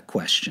to that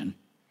question,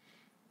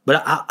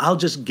 but I'll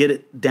just get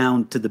it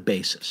down to the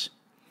basis.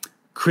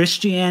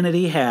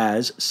 Christianity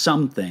has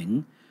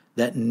something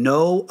that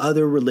no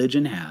other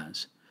religion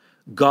has.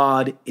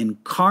 God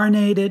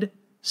incarnated,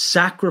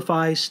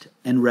 sacrificed,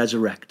 and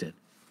resurrected.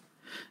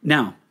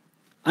 Now,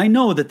 I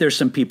know that there's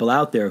some people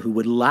out there who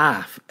would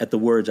laugh at the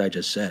words I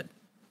just said.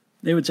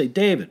 They would say,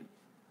 David,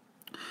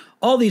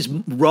 all these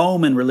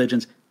Roman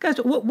religions, guys,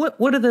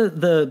 what are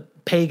the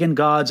pagan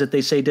gods that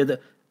they say did the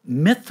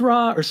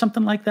Mithra or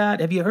something like that?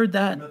 Have you heard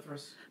that?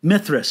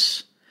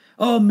 Mithras.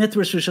 Oh,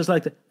 Mithras was just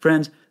like that.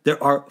 Friends,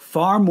 there are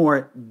far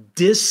more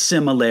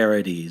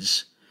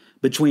dissimilarities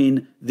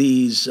between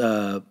these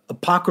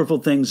apocryphal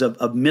things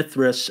of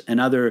Mithras and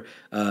other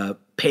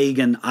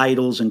pagan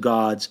idols and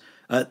gods.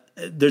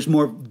 There's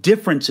more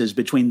differences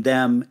between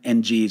them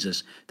and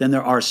Jesus than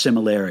there are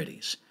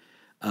similarities.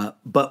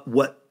 But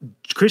what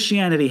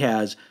Christianity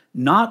has,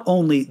 not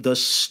only the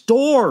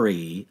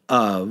story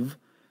of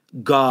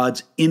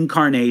God's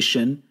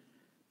incarnation,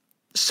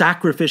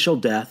 sacrificial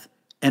death,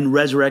 and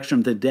resurrection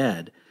of the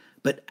dead,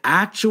 but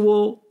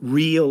actual,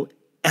 real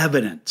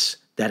evidence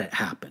that it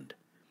happened.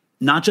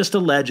 Not just a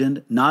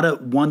legend, not a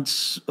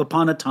once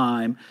upon a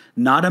time,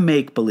 not a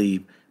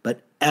make-believe,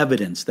 but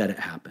evidence that it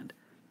happened.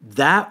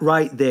 That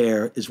right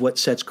there is what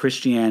sets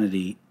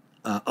Christianity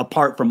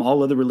apart from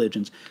all other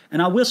religions.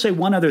 And I will say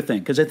one other thing,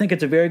 because I think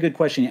it's a very good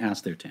question you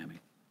asked there, Tammy.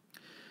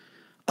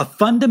 A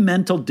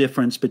fundamental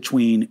difference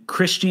between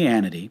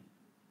Christianity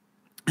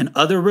and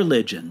other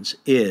religions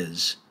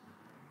is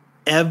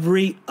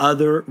every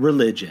other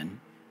religion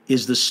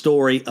is the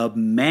story of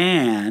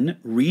man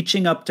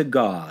reaching up to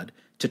God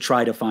to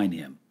try to find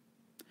him.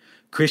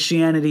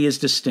 Christianity is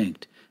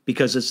distinct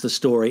because it's the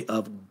story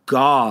of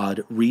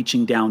God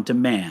reaching down to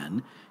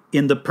man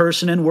in the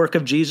person and work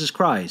of Jesus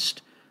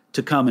Christ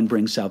to come and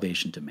bring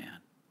salvation to man.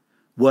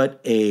 What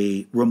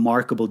a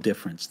remarkable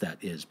difference that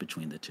is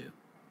between the two.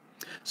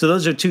 So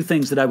those are two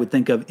things that I would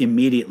think of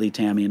immediately,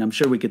 Tammy, and I'm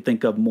sure we could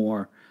think of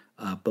more,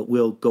 but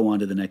we'll go on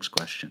to the next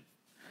question.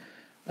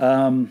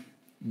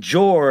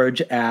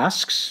 George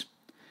asks,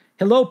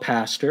 hello,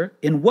 Pastor.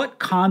 In what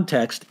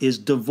context is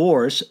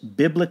divorce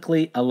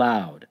biblically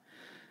allowed?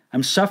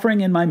 I'm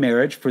suffering in my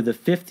marriage for the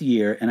 5th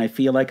year, and I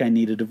feel like I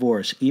need a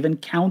divorce. Even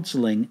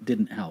counseling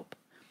didn't help.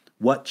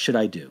 What should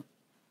I do?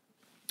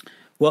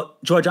 Well,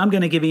 George, I'm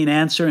going to give you an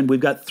answer, and we've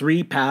got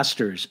 3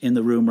 pastors in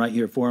the room right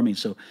here for me,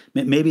 so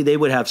maybe they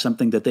would have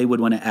something that they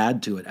would want to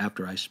add to it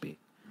after I speak.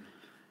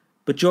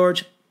 But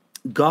George,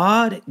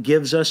 God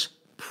gives us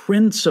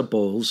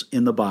principles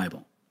in the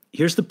Bible.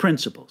 Here's the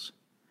principles,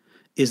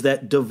 is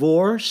that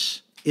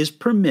divorce is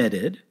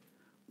permitted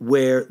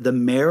where the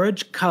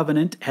marriage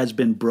covenant has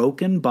been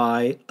broken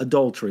by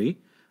adultery,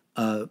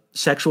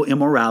 sexual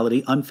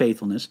immorality,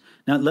 unfaithfulness.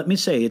 Now, let me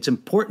say, it's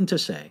important to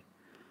say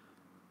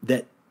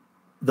that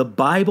the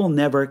Bible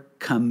never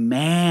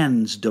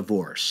commands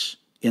divorce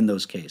in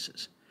those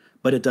cases,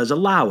 but it does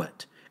allow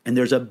it. And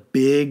there's a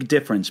big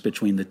difference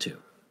between the two.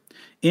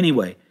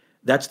 Anyway,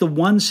 that's the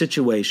one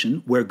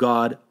situation where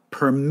God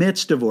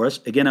permits divorce.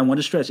 Again, I want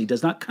to stress, he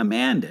does not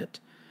command it.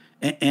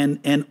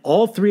 And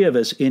all 3 of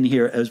us in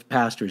here as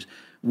pastors,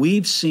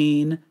 we've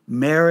seen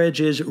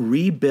marriages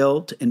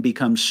rebuilt and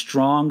become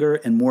stronger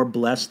and more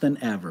blessed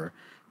than ever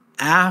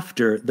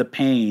after the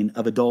pain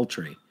of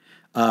adultery,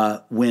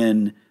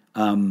 when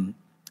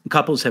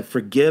couples have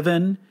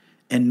forgiven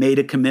and made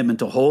a commitment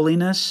to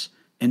holiness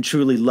and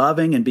truly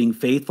loving and being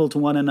faithful to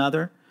one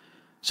another.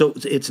 So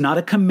it's not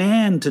a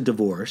command to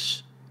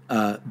divorce,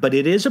 but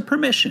it is a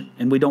permission,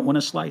 and we don't want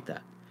to slight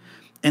that.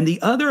 And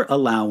the other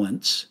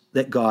allowance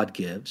that God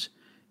gives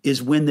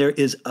is when there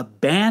is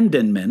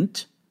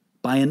abandonment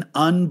by an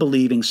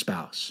unbelieving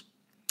spouse.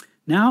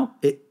 Now,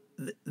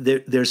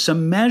 there's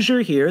some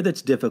measure here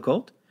that's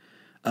difficult.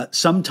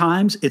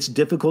 Sometimes it's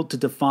difficult to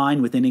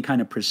define with any kind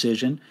of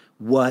precision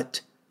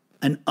what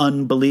an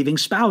unbelieving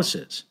spouse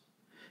is.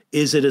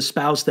 Is it a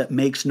spouse that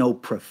makes no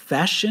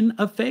profession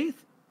of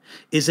faith?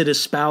 Is it a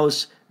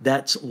spouse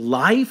that's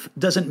life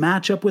doesn't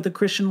match up with a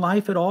Christian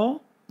life at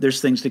all?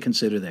 There's things to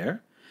consider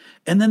there.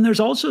 And then there's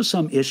also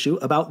some issue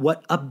about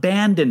what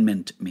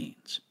abandonment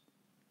means.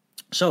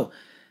 So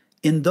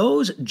in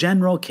those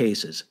general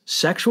cases,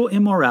 sexual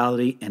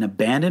immorality and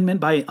abandonment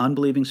by an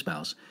unbelieving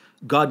spouse,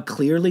 God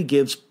clearly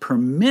gives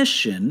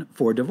permission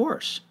for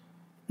divorce.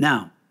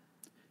 Now,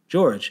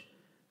 George,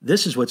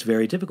 this is what's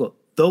very difficult.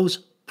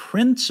 Those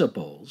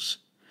principles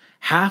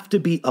have to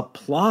be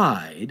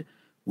applied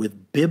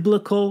with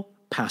biblical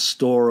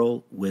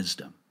pastoral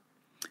wisdom.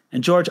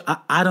 And George,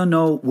 I don't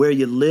know where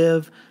you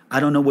live. I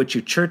don't know what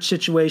your church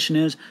situation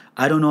is.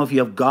 I don't know if you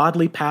have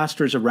godly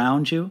pastors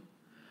around you.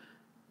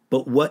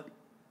 But what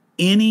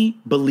any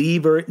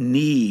believer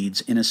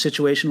needs in a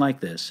situation like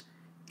this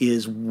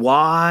is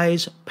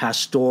wise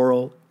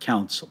pastoral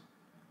counsel.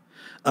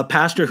 A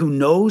pastor who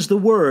knows the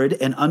word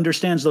and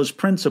understands those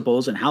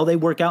principles and how they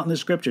work out in the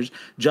scriptures,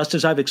 just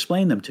as I've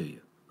explained them to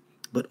you,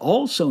 but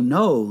also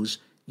knows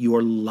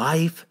your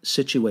life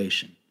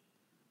situation.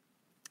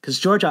 Because,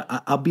 George,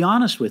 I'll be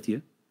honest with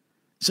you.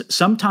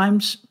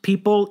 Sometimes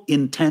people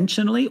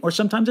intentionally, or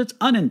sometimes it's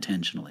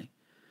unintentionally,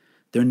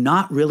 they're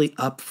not really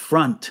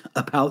upfront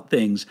about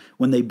things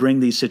when they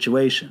bring these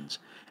situations.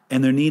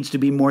 And there needs to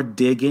be more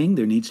digging.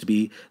 There needs to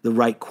be the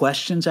right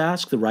questions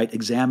asked, the right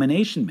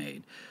examination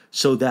made,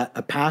 so that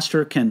a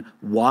pastor can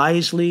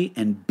wisely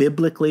and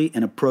biblically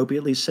and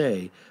appropriately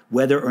say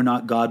whether or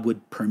not God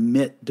would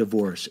permit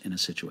divorce in a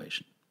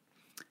situation.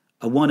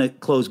 I want to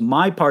close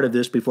my part of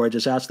this before I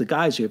just ask the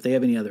guys here if they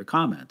have any other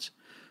comments,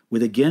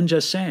 with again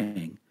just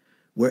saying,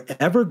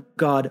 wherever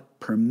God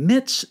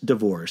permits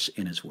divorce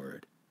in his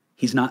word,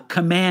 he's not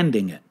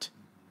commanding it.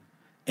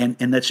 And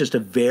that's just a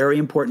very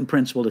important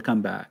principle to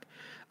come back.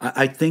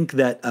 I think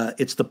that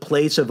it's the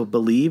place of a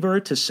believer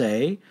to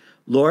say,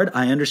 Lord,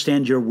 I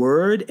understand your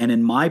word, and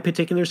in my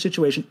particular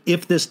situation,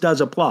 if this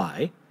does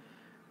apply,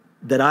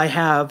 that I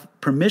have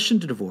permission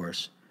to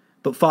divorce,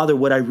 but Father,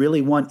 what I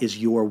really want is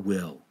your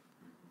will.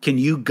 can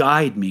you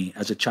guide me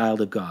as a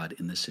child of God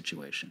in this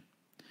situation?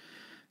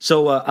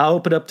 So I'll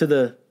open up to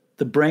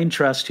the brain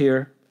trust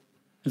here.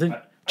 I think,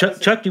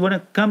 Chuck, do you want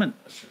to comment?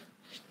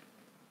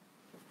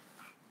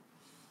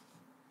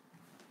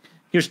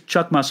 Here's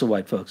Chuck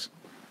Musselwhite, folks.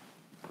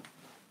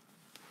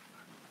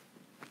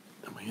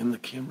 Am I in the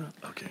camera?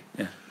 Okay.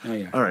 Yeah, there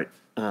you are. All right.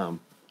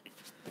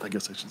 I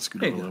guess I should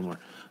scoot over a little more.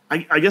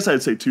 I guess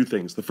I'd say two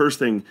things. The first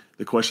thing,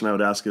 the question I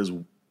would ask is,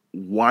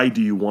 why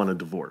do you want a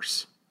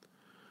divorce?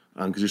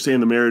 Because you're saying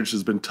the marriage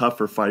has been tough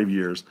for 5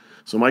 years.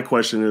 So my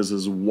question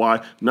is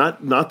why?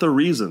 Not the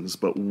reasons,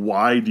 but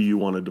why do you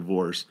want a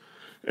divorce?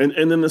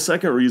 And then the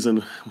second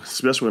reason,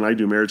 especially when I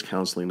do marriage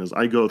counseling, is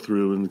I go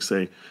through and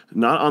say,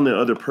 not on the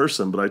other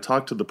person, but I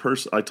talk to the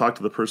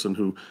person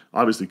who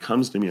obviously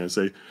comes to me. I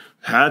say,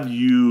 have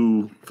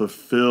you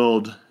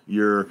fulfilled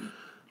your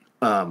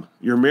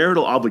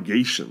marital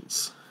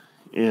obligations?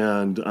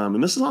 And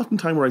this is often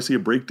time where I see a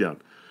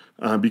breakdown.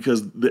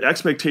 Because the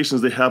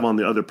expectations they have on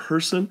the other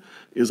person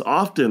is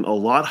often a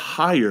lot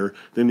higher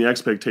than the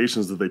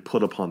expectations that they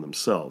put upon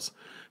themselves.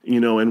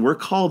 And we're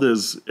called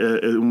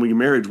when we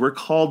marriage, we're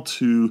called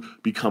to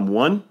become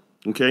one.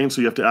 Okay, and so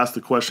you have to ask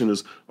the question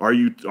is, are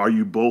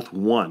you both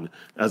one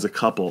as a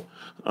couple?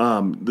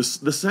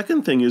 The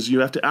second thing is you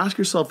have to ask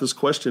yourself this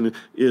question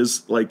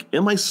is like,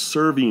 am I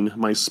serving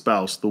my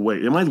spouse the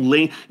way? Am I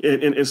laying,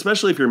 and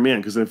especially if you're a man,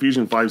 because in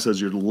Ephesians 5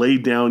 says you're lay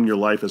down your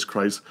life as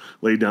Christ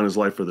laid down his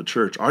life for the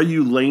church. Are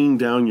you laying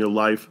down your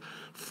life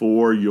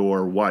for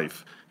your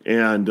wife?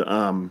 And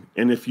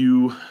if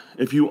you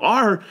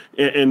are,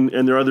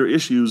 and there are other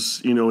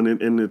issues,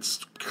 and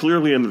it's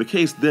clearly under the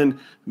case, then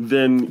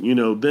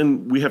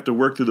we have to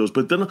work through those.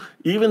 But then,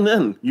 even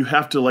then, you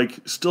have to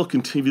still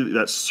continue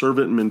that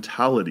servant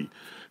mentality.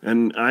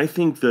 And I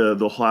think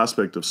the whole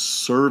aspect of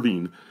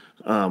serving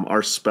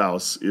our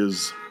spouse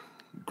is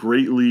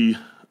greatly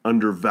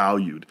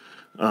undervalued.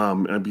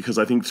 And because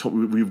I think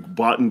we've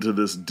bought into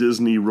this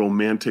Disney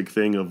romantic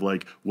thing of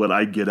what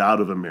I get out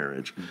of a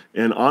marriage.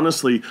 And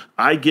honestly,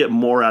 I get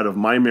more out of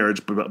my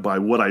marriage by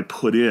what I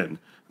put in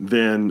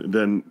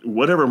than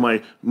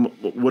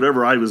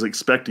whatever I was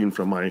expecting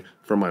from my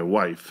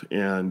wife.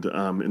 And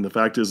the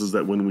fact is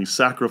that when we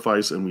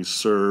sacrifice and we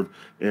serve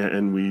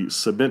and we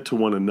submit to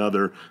one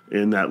another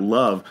in that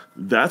love,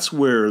 that's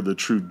where the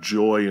true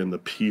joy and the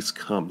peace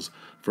comes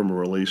from a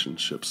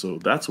relationship. So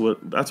that's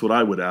what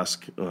I would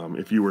ask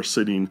if you were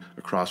sitting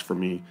across from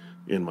me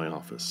in my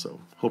office. So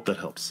hope that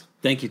helps.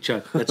 Thank you,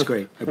 Chuck. That's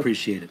great. I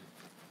appreciate it.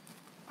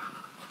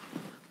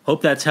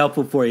 Hope that's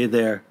helpful for you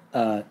there,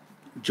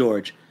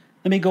 George.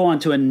 Let me go on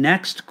to a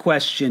next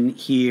question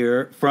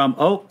here from,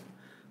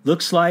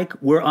 looks like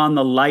we're on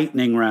the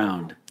lightning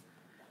round.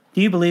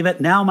 Can you believe it?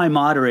 Now my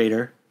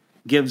moderator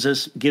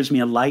gives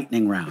me a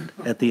lightning round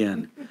at the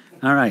end.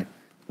 All right.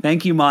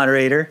 Thank you,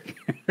 moderator.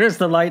 Here's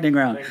the lightning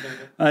round.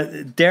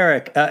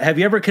 Derek, have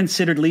you ever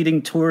considered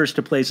leading tours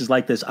to places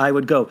like this? I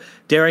would go.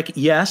 Derek,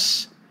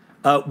 yes.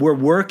 We're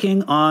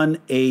working on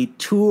a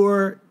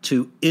tour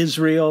to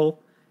Israel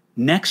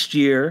next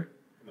year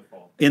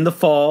in the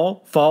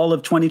fall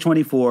of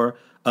 2024,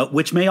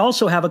 which may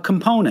also have a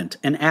component,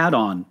 an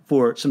add-on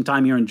for some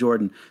time here in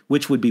Jordan,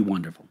 which would be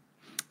wonderful.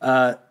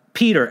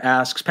 Peter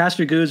asks,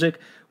 Pastor Guzik,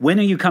 when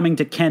are you coming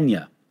to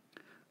Kenya?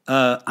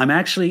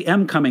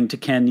 I'm coming to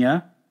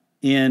Kenya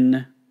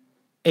in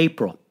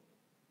April.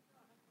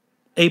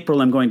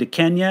 I'm going to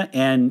Kenya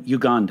and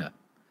Uganda.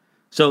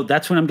 So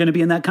that's when I'm going to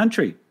be in that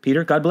country.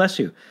 Peter, God bless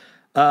you.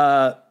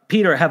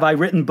 Peter, have I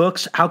written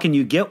books? How can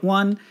you get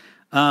one?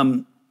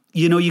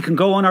 You can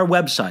go on our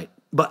website.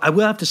 But I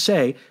will have to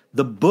say,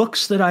 the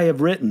books that I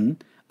have written,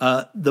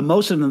 the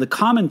most of them, the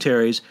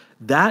commentaries,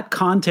 that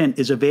content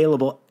is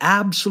available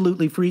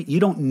absolutely free.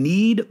 You don't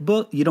need to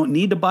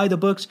buy the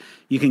books.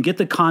 You can get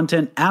the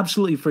content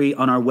absolutely free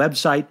on our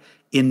website,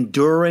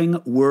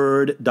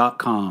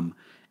 enduringword.com.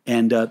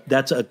 And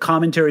that's a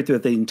commentary through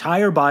the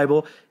entire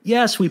Bible.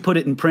 Yes, we put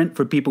it in print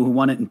for people who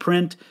want it in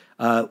print.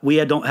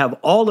 We don't have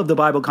all of the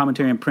Bible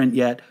commentary in print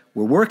yet.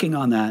 We're working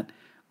on that.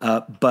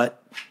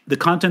 But the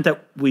content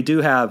that we do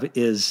have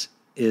is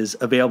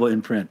available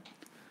in print.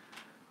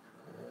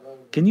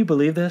 Can you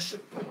believe this?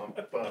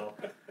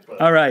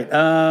 All right.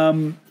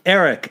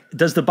 Eric,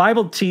 does the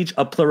Bible teach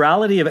a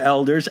plurality of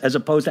elders as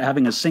opposed to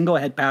having a single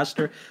head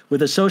pastor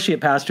with associate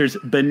pastors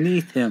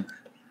beneath him?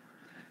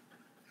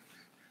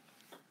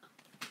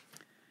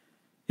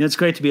 It's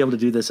great to be able to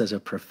do this as a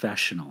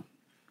professional.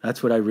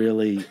 That's what I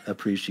really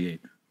appreciate.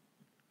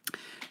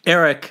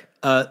 Eric,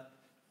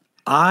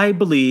 I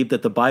believe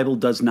that the Bible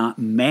does not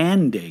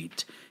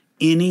mandate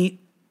any,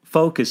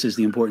 focus is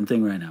the important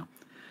thing right now,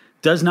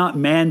 does not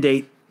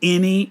mandate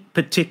any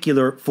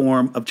particular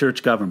form of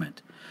church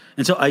government.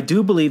 And so I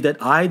do believe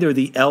that either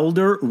the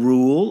elder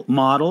rule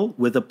model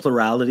with a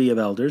plurality of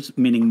elders,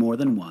 meaning more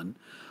than one,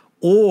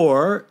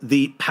 or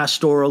the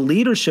pastoral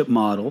leadership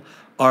model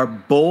are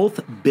both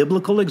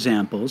biblical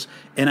examples,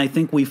 and I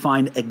think we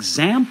find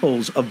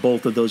examples of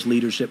both of those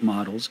leadership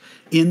models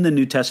in the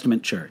New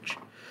Testament church.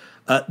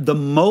 The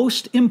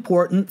most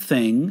important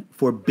thing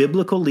for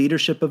biblical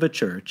leadership of a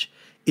church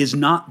is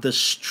not the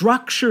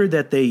structure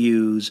that they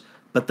use,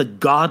 but the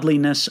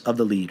godliness of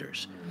the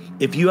leaders.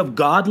 If you have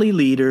godly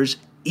leaders,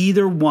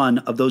 either one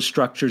of those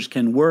structures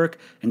can work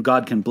and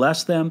God can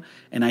bless them.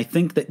 And I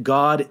think that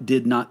God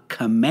did not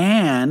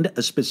command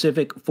a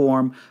specific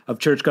form of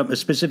church government,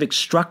 a specific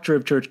structure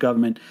of church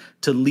government,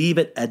 to leave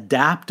it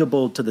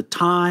adaptable to the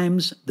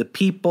times, the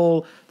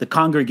people, the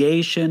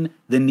congregation,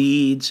 the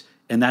needs,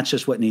 and that's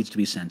just what needs to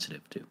be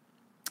sensitive to.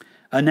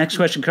 Next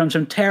question comes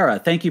from Tara.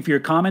 Thank you for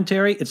your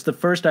commentary. It's the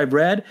first I've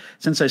read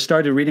since I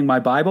started reading my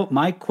Bible.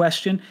 My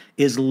question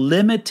is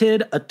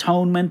limited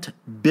atonement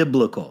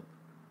biblical?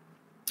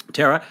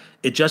 Tara,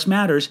 it just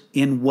matters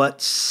in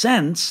what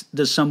sense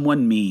does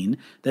someone mean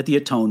that the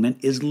atonement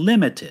is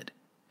limited?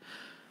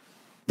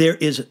 There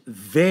is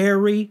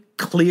very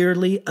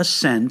clearly a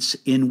sense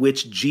in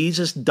which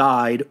Jesus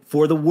died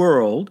for the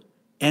world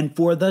and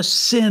for the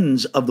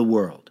sins of the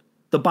world.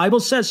 The Bible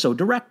says so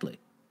directly.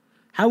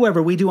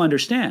 However, we do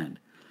understand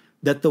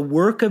that the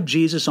work of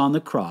Jesus on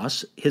the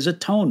cross, his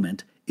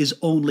atonement, is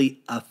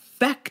only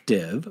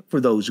effective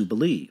for those who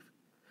believe.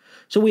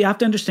 So we have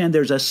to understand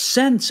there's a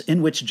sense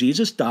in which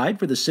Jesus died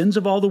for the sins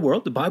of all the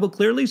world. The Bible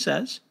clearly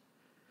says,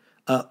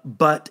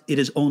 but it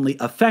is only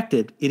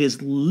effective. It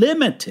is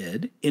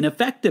limited in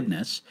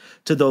effectiveness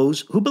to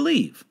those who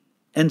believe.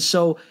 And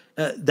so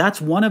that's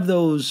one of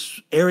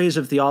those areas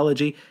of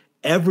theology.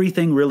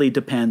 Everything really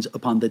depends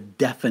upon the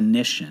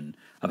definition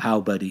of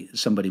how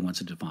somebody wants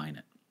to define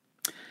it.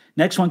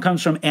 Next one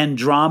comes from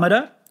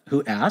Andromeda,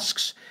 who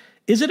asks,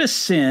 is it a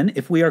sin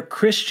if we are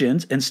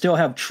Christians and still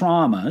have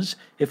traumas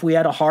if we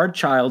had a hard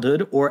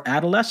childhood or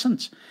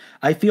adolescence?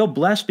 I feel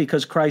blessed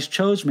because Christ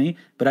chose me,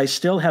 but I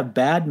still have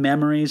bad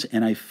memories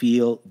and I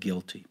feel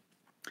guilty.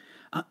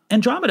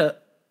 Andromeda,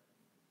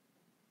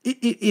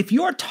 if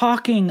you're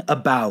talking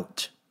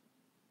about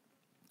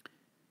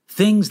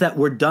things that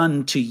were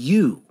done to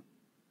you,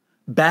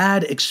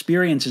 bad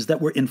experiences that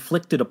were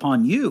inflicted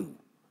upon you,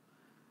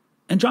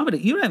 Andromeda,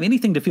 you don't have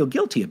anything to feel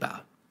guilty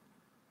about.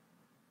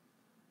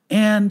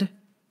 And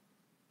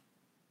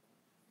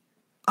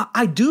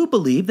I do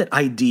believe that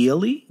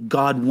ideally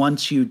God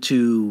wants you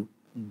to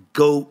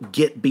go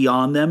get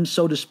beyond them,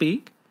 so to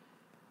speak.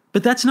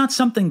 But that's not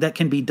something that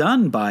can be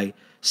done by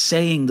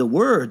saying the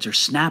words or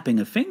snapping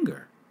a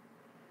finger.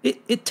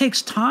 It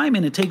takes time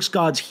and it takes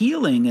God's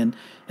healing, and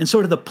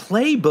sort of the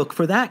playbook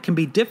for that can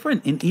be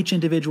different in each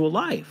individual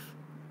life.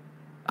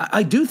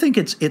 I do think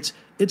it's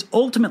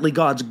ultimately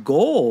God's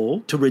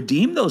goal to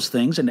redeem those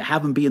things and to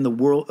have them be in the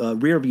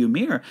rearview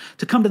mirror,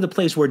 to come to the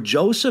place where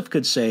Joseph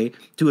could say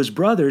to his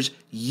brothers,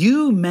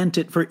 you meant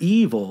it for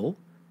evil,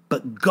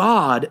 but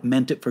God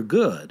meant it for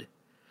good.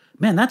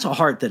 Man, that's a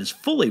heart that has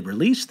fully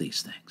released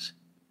these things.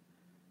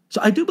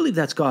 So I do believe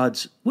that's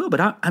God's will,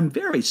 but I'm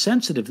very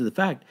sensitive to the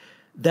fact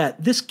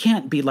that this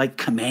can't be like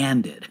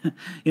commanded.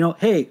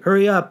 Hey,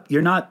 hurry up,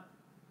 you're not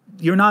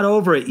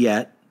over it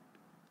yet.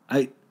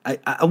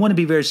 I want to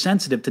be very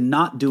sensitive to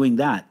not doing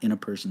that in a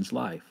person's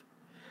life.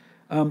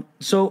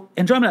 So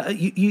Andromeda,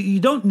 you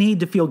don't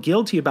need to feel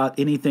guilty about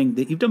anything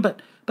that you've done,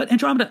 but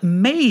Andromeda,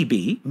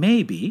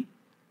 maybe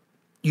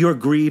you're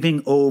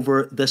grieving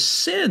over the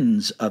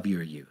sins of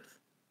your youth.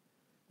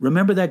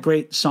 Remember that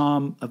great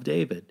Psalm of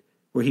David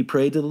where he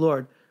prayed to the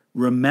Lord,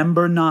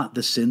 remember not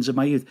the sins of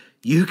my youth.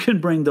 You can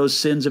bring those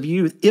sins of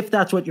youth, if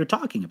that's what you're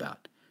talking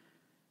about,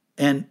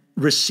 and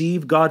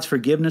receive God's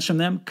forgiveness from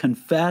them,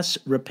 confess,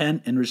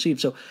 repent, and receive.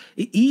 So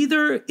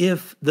either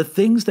if the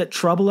things that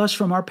trouble us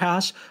from our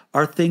past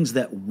are things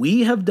that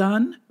we have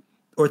done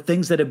or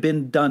things that have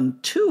been done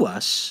to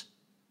us,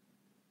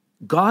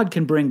 God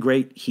can bring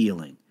great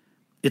healing.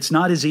 It's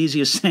not as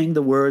easy as saying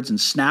the words and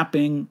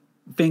snapping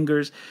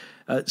fingers.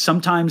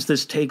 Sometimes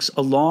this takes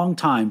a long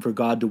time for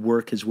God to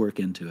work his work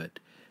into it.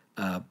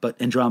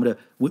 But Andromeda,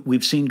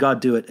 we've seen God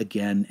do it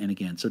again and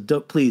again. So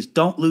please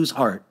don't lose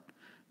heart.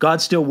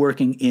 God's still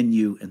working in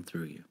you and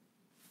through you.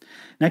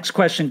 Next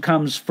question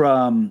comes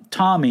from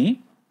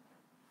Tommy.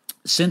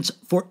 Since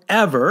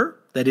forever,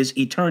 that is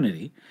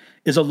eternity,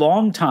 is a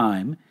long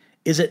time,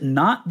 is it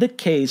not the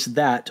case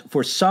that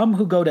for some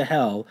who go to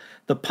hell,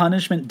 the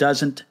punishment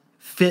doesn't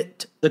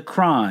fit the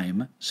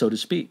crime, so to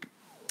speak?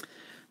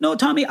 No,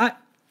 Tommy,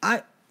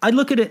 I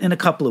look at it in a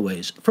couple of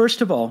ways.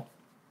 First of all,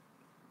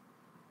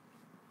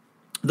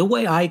 the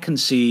way I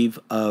conceive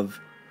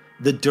of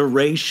the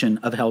duration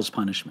of hell's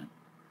punishment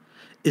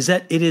is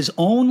that it is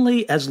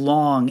only as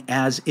long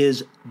as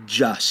is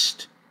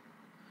just.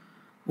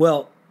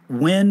 Well,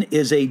 when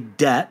is a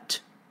debt?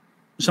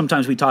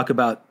 Sometimes we talk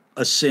about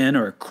a sin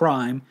or a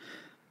crime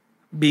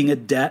being a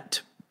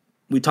debt.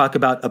 We talk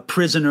about a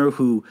prisoner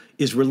who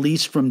is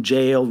released from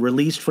jail,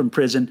 released from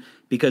prison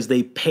because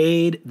they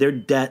paid their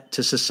debt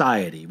to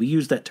society. We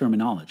use that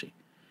terminology.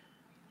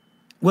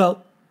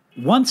 Well,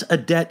 once a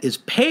debt is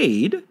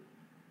paid,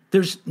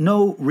 there's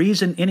no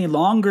reason any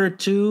longer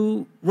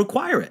to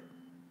require it.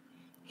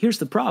 Here's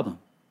the problem.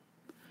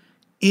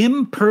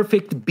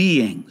 Imperfect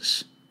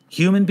beings,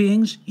 human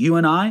beings, you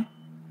and I,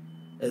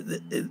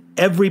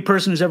 every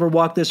person who's ever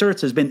walked this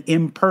earth has been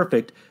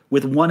imperfect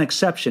with one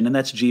exception, and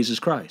that's Jesus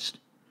Christ.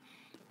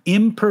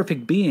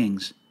 imperfect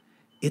beings,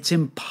 it's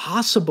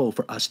impossible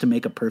for us to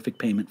make a perfect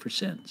payment for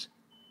sins.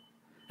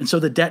 And so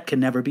the debt can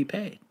never be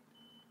paid.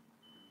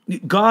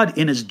 God,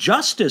 in his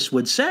justice,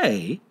 would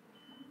say,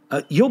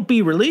 you'll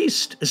be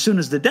released as soon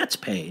as the debt's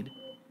paid,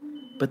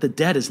 but the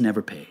debt is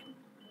never paid.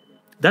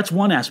 That's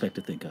one aspect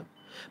to think of.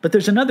 But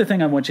there's another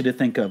thing I want you to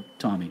think of,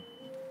 Tommy,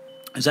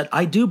 is that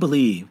I do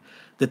believe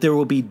that there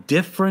will be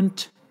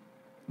different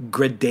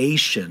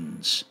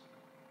gradations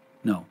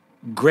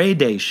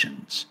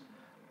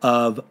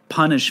of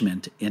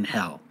punishment in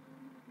hell.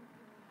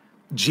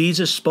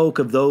 Jesus spoke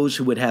of those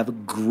who would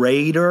have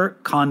greater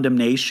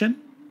condemnation,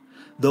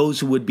 those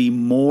who would be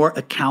more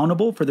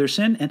accountable for their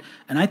sin.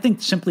 And I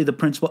think simply the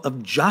principle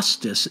of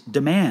justice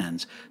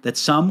demands that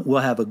some will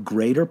have a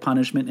greater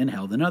punishment in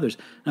hell than others.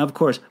 Now, of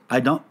course,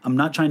 I'm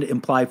not trying to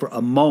imply for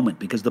a moment,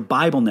 because the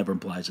Bible never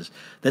implies this,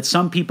 that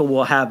some people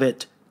will have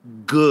it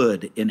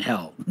good in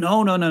hell.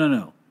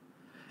 No.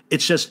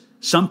 It's just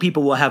some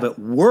people will have it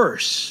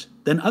worse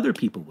than other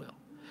people will.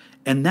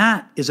 And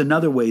that is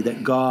another way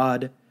that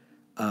God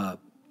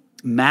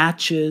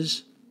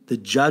matches the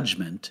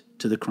judgment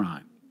to the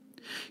crime.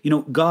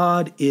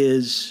 God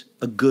is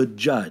a good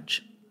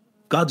judge.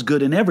 God's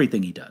good in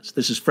everything he does.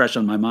 This is fresh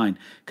on my mind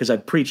because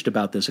I've preached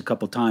about this a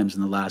couple times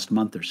in the last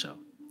month or so.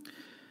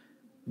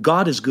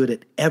 God is good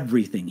at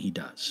everything he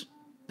does.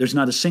 There's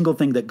not a single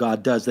thing that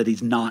God does that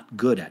he's not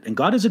good at. And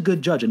God is a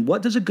good judge. And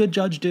what does a good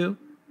judge do?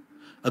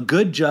 A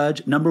good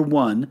judge, number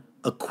one,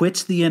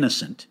 acquits the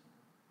innocent.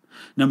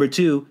 Number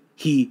two,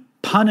 he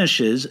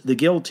punishes the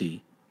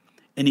guilty,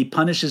 and he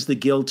punishes the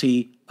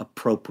guilty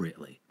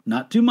appropriately.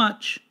 Not too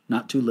much,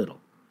 not too little.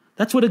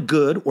 That's what a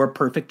good or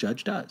perfect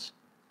judge does.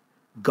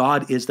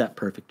 God is that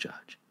perfect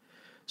judge.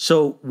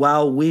 So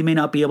while we may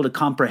not be able to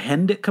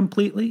comprehend it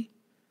completely,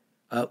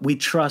 we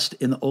trust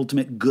in the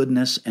ultimate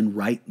goodness and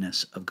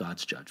rightness of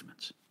God's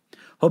judgments.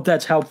 Hope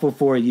that's helpful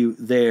for you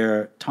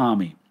there,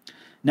 Tommy.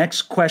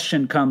 Next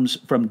question comes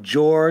from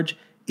George.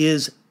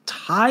 Is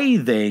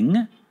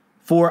tithing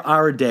for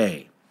our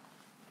day?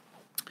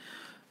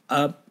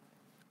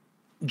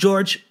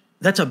 George,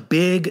 that's a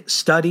big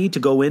study to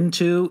go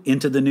into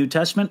the New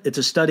Testament. It's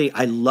a study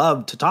I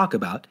love to talk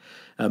about.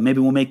 Maybe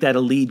we'll make that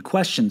a lead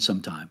question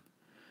sometime.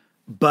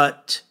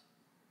 But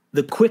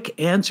the quick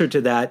answer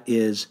to that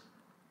is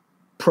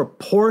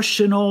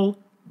proportional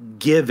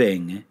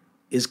giving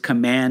is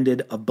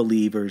commanded of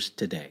believers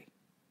today.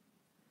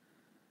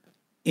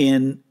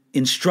 In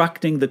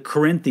instructing the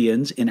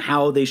Corinthians in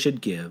how they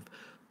should give,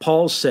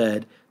 Paul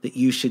said that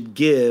you should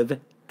give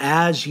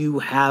as you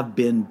have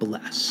been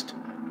blessed.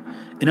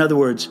 In other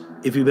words,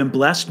 if you've been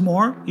blessed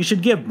more, you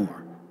should give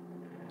more.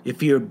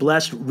 If you're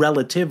blessed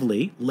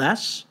relatively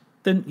less,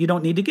 then you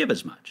don't need to give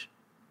as much.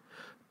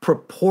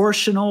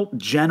 Proportional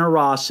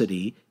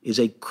generosity is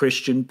a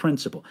Christian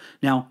principle.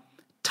 Now,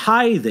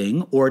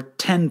 tithing, or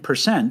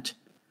 10%,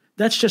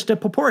 that's just a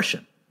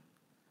proportion.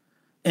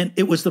 And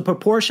it was the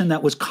proportion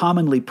that was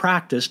commonly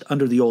practiced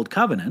under the Old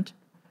Covenant.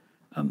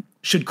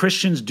 Should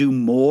Christians do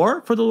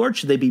more for the Lord?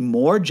 Should they be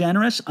more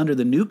generous under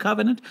the New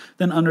Covenant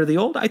than under the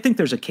Old? I think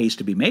there's a case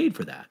to be made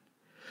for that.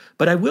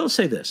 But I will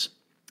say this,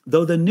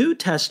 though the New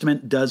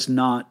Testament does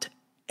not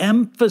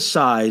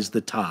emphasize the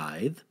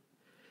tithe,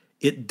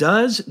 it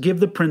does give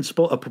the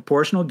principle of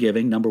proportional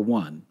giving, number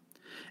one.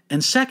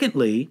 And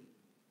secondly,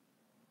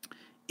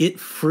 it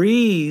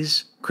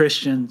frees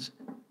Christians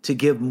to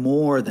give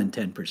more than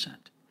 10%.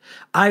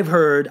 I've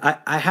heard,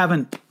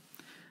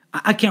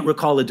 I can't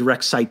recall a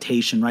direct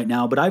citation right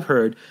now, but I've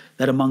heard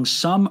that among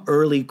some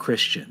early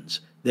Christians,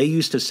 they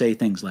used to say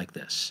things like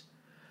this: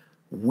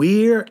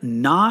 we're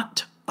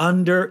not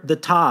under the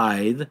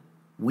tithe,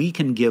 we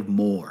can give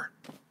more.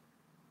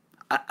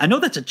 I know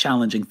that's a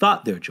challenging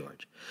thought there,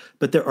 George,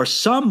 but there are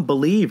some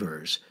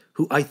believers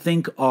who I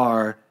think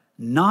are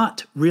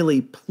not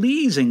really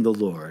pleasing the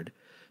Lord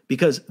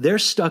because they're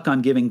stuck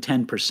on giving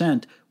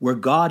 10% where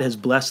God has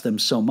blessed them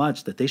so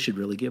much that they should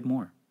really give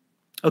more.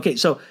 Okay,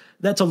 so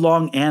that's a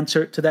long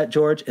answer to that,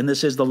 George, and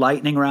this is the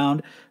lightning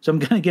round. So I'm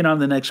going to get on to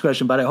the next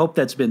question, but I hope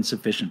that's been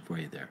sufficient for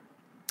you there.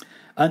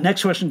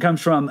 Next question comes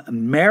from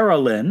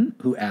Marilyn,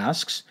 who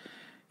asks,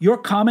 your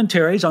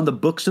commentaries on the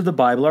books of the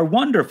Bible are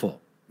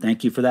wonderful.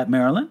 Thank you for that,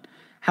 Marilyn.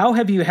 How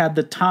have you had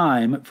the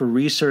time for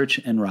research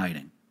and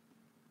writing?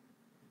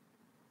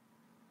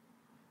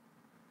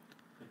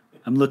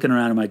 I'm looking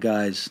around at my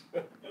guys.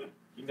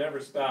 He never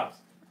stops.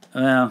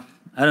 Well,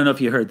 I don't know if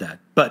you heard that,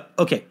 but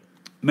okay.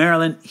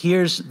 Marilyn,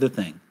 here's the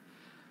thing.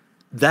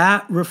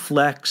 That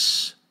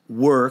reflects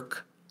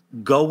work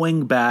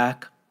going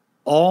back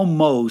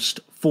almost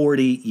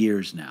 40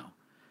 years now.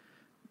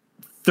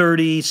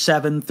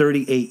 37,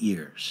 38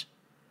 years.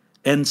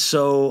 And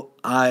so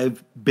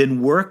I've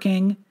been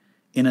working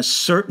in a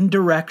certain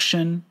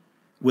direction,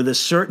 with a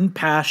certain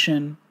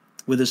passion,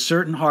 with a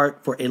certain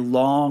heart for a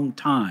long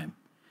time.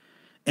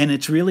 And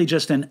it's really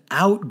just an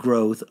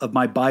outgrowth of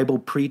my Bible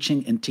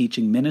preaching and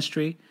teaching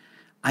ministry.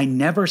 I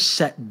never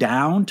sat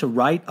down to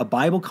write a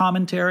Bible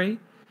commentary.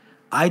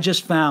 I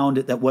just found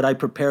that what I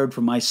prepared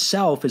for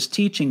myself as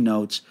teaching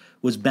notes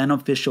was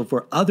beneficial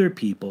for other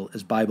people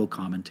as Bible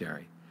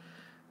commentary.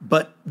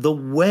 But the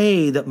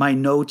way that my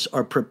notes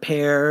are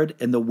prepared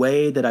and the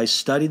way that I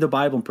study the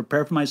Bible and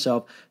prepare for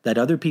myself, that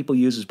other people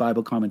use as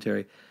Bible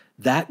commentary,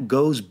 that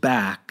goes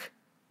back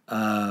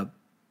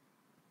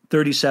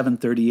 37,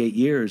 38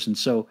 years. And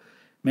so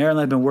Mary and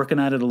I have been working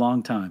at it a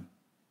long time.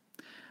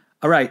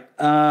 All right.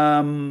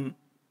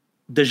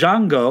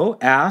 Django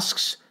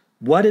asks,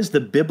 what is the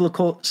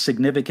biblical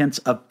significance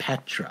of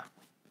Petra?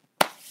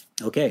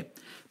 Okay.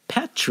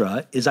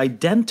 Petra is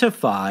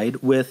identified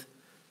with,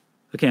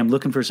 okay, I'm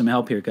looking for some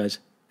help here, guys.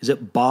 Is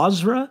it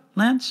Bozrah,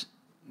 Lance,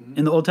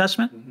 in the Old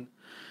Testament? Mm-hmm.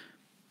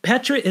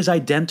 Petra is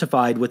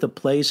identified with a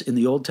place in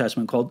the Old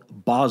Testament called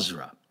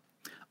Bozrah,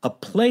 a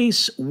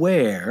place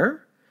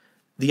where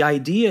the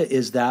idea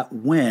is that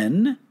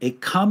when a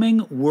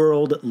coming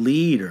world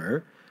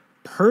leader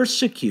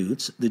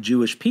persecutes the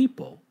Jewish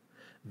people,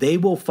 they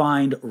will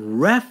find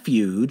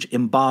refuge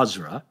in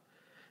Bozrah.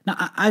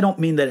 Now, I don't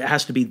mean that it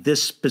has to be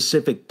this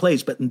specific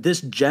place, but in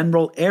this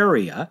general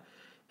area.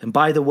 And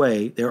by the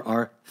way, there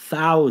are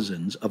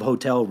thousands of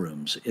hotel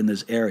rooms in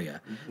this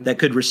area that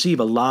could receive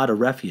a lot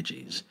of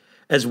refugees,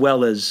 as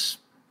well as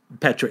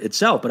Petra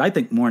itself. But I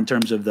think more in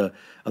terms of the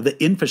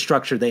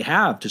infrastructure they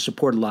have to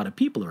support a lot of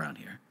people around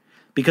here,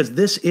 because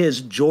this is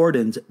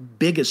Jordan's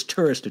biggest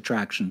tourist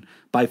attraction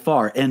by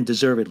far, and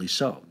deservedly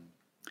so.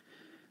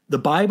 The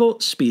Bible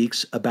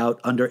speaks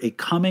about under a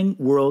coming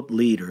world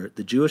leader,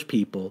 the Jewish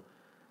people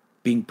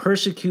being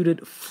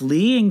persecuted,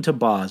 fleeing to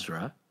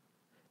Bozrah,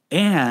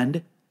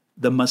 and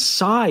the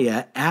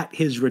Messiah at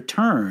his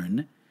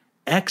return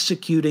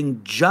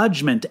executing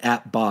judgment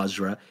at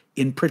Bozrah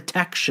in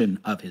protection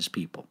of his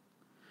people.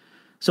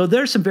 So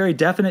there's some very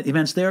definite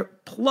events there.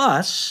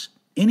 Plus,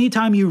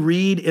 anytime you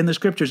read in the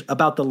scriptures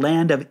about the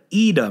land of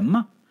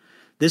Edom,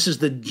 this is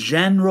the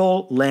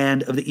general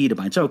land of the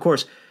Edomites. So, of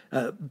course,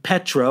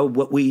 Petra,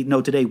 what we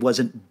know today,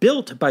 wasn't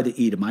built by the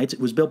Edomites. It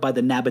was built by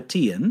the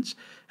Nabateans,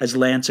 as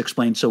Lance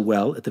explained so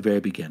well at the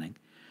very beginning.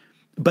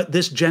 But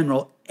this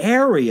general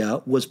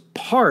area was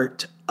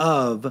part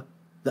of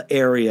the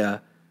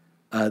area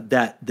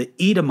that the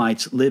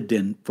Edomites lived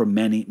in for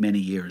many, many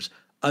years,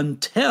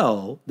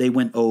 until they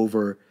went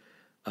over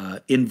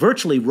in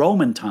virtually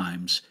Roman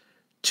times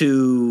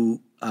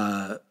to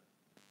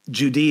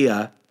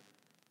Judea,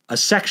 a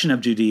section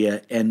of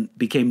Judea, and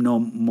became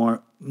known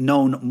more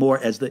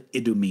as the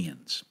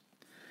Idumeans.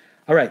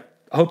 All right,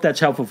 I hope that's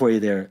helpful for you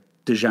there,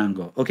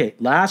 Django. Okay,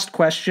 last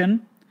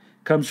question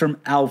comes from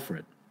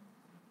Alfred.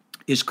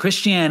 Is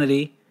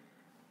Christianity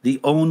the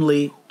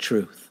only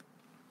truth?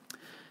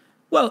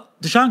 Well,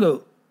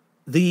 Django,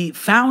 the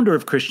founder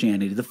of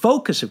Christianity, the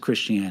focus of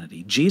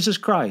Christianity, Jesus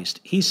Christ,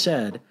 he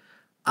said,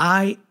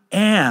 I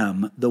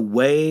am the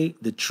way,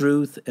 the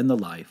truth, and the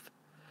life.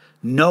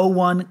 No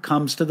one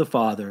comes to the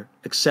Father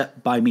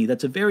except by me.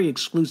 That's a very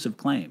exclusive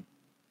claim.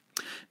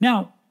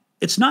 Now,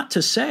 it's not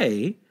to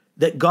say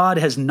that God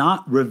has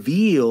not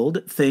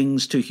revealed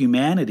things to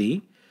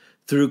humanity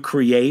through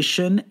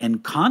creation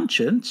and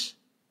conscience,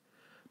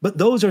 but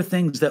those are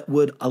things that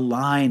would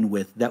align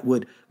with, that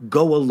would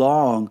go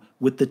along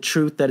with the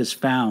truth that is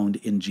found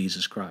in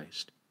Jesus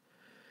Christ.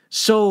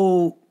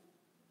 So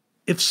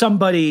if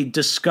somebody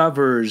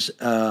discovers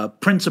a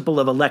principle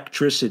of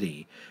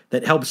electricity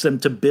that helps them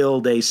to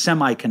build a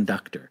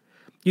semiconductor,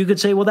 you could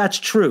say, well, that's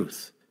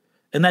truth.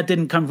 And that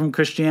didn't come from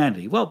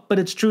Christianity. Well, but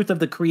it's truth of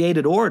the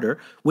created order,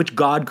 which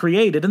God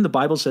created, and the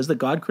Bible says that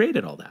God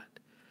created all that.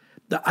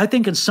 I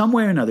think in some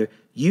way or another,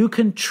 you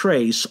can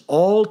trace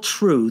all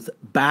truth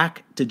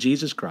back to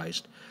Jesus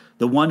Christ,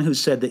 the one who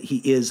said that he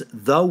is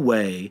the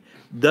way,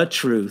 the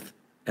truth,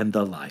 and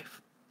the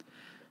life.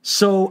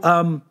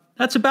 So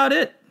that's about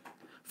it.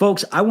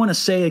 Folks, I want to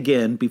say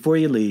again, before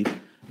you leave,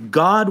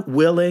 God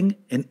willing,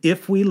 and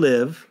if we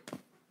live,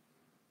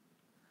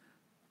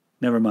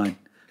 never mind.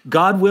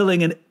 God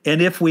willing, and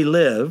if we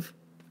live,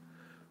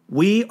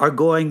 we are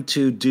going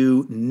to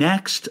do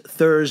next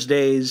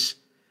Thursday's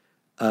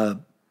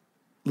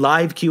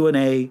live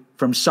Q&A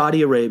from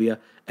Saudi Arabia,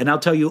 and I'll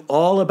tell you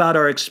all about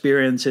our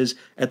experiences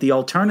at the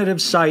alternative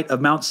site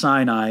of Mount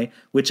Sinai,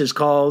 which is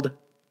called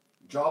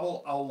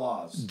Jabal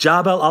al-Laz.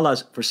 Jabal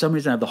al-Laz. For some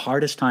reason, I have the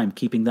hardest time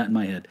keeping that in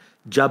my head.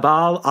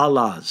 Jabal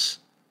al-Laz. Is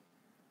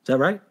that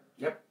right?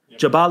 Yep.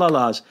 Jabal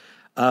al-Laz.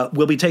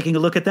 We'll be taking a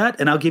look at that,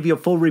 and I'll give you a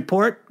full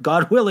report,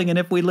 God willing, and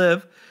if we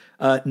live,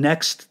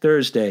 next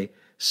Thursday.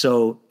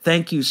 So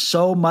thank you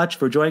so much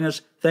for joining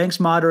us. Thanks,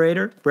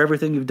 moderator, for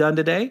everything you've done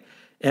today.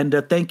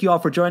 And thank you all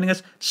for joining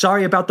us.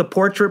 Sorry about the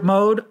portrait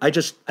mode.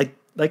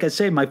 Like I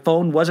say, my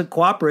phone wasn't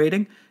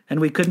cooperating, and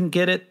we couldn't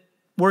get it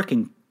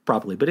working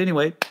properly. But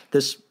anyway,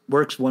 this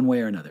works one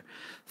way or another.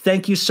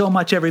 Thank you so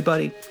much,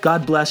 everybody.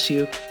 God bless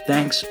you.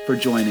 Thanks for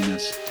joining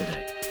us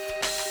today.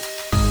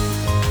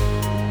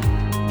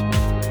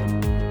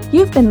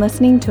 You've been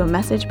listening to a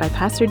message by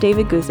Pastor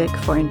David Guzik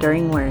for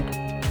Enduring Word.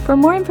 For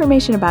more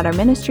information about our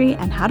ministry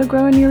and how to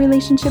grow in your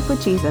relationship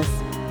with Jesus,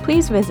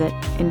 please visit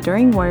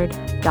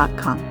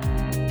enduringword.com.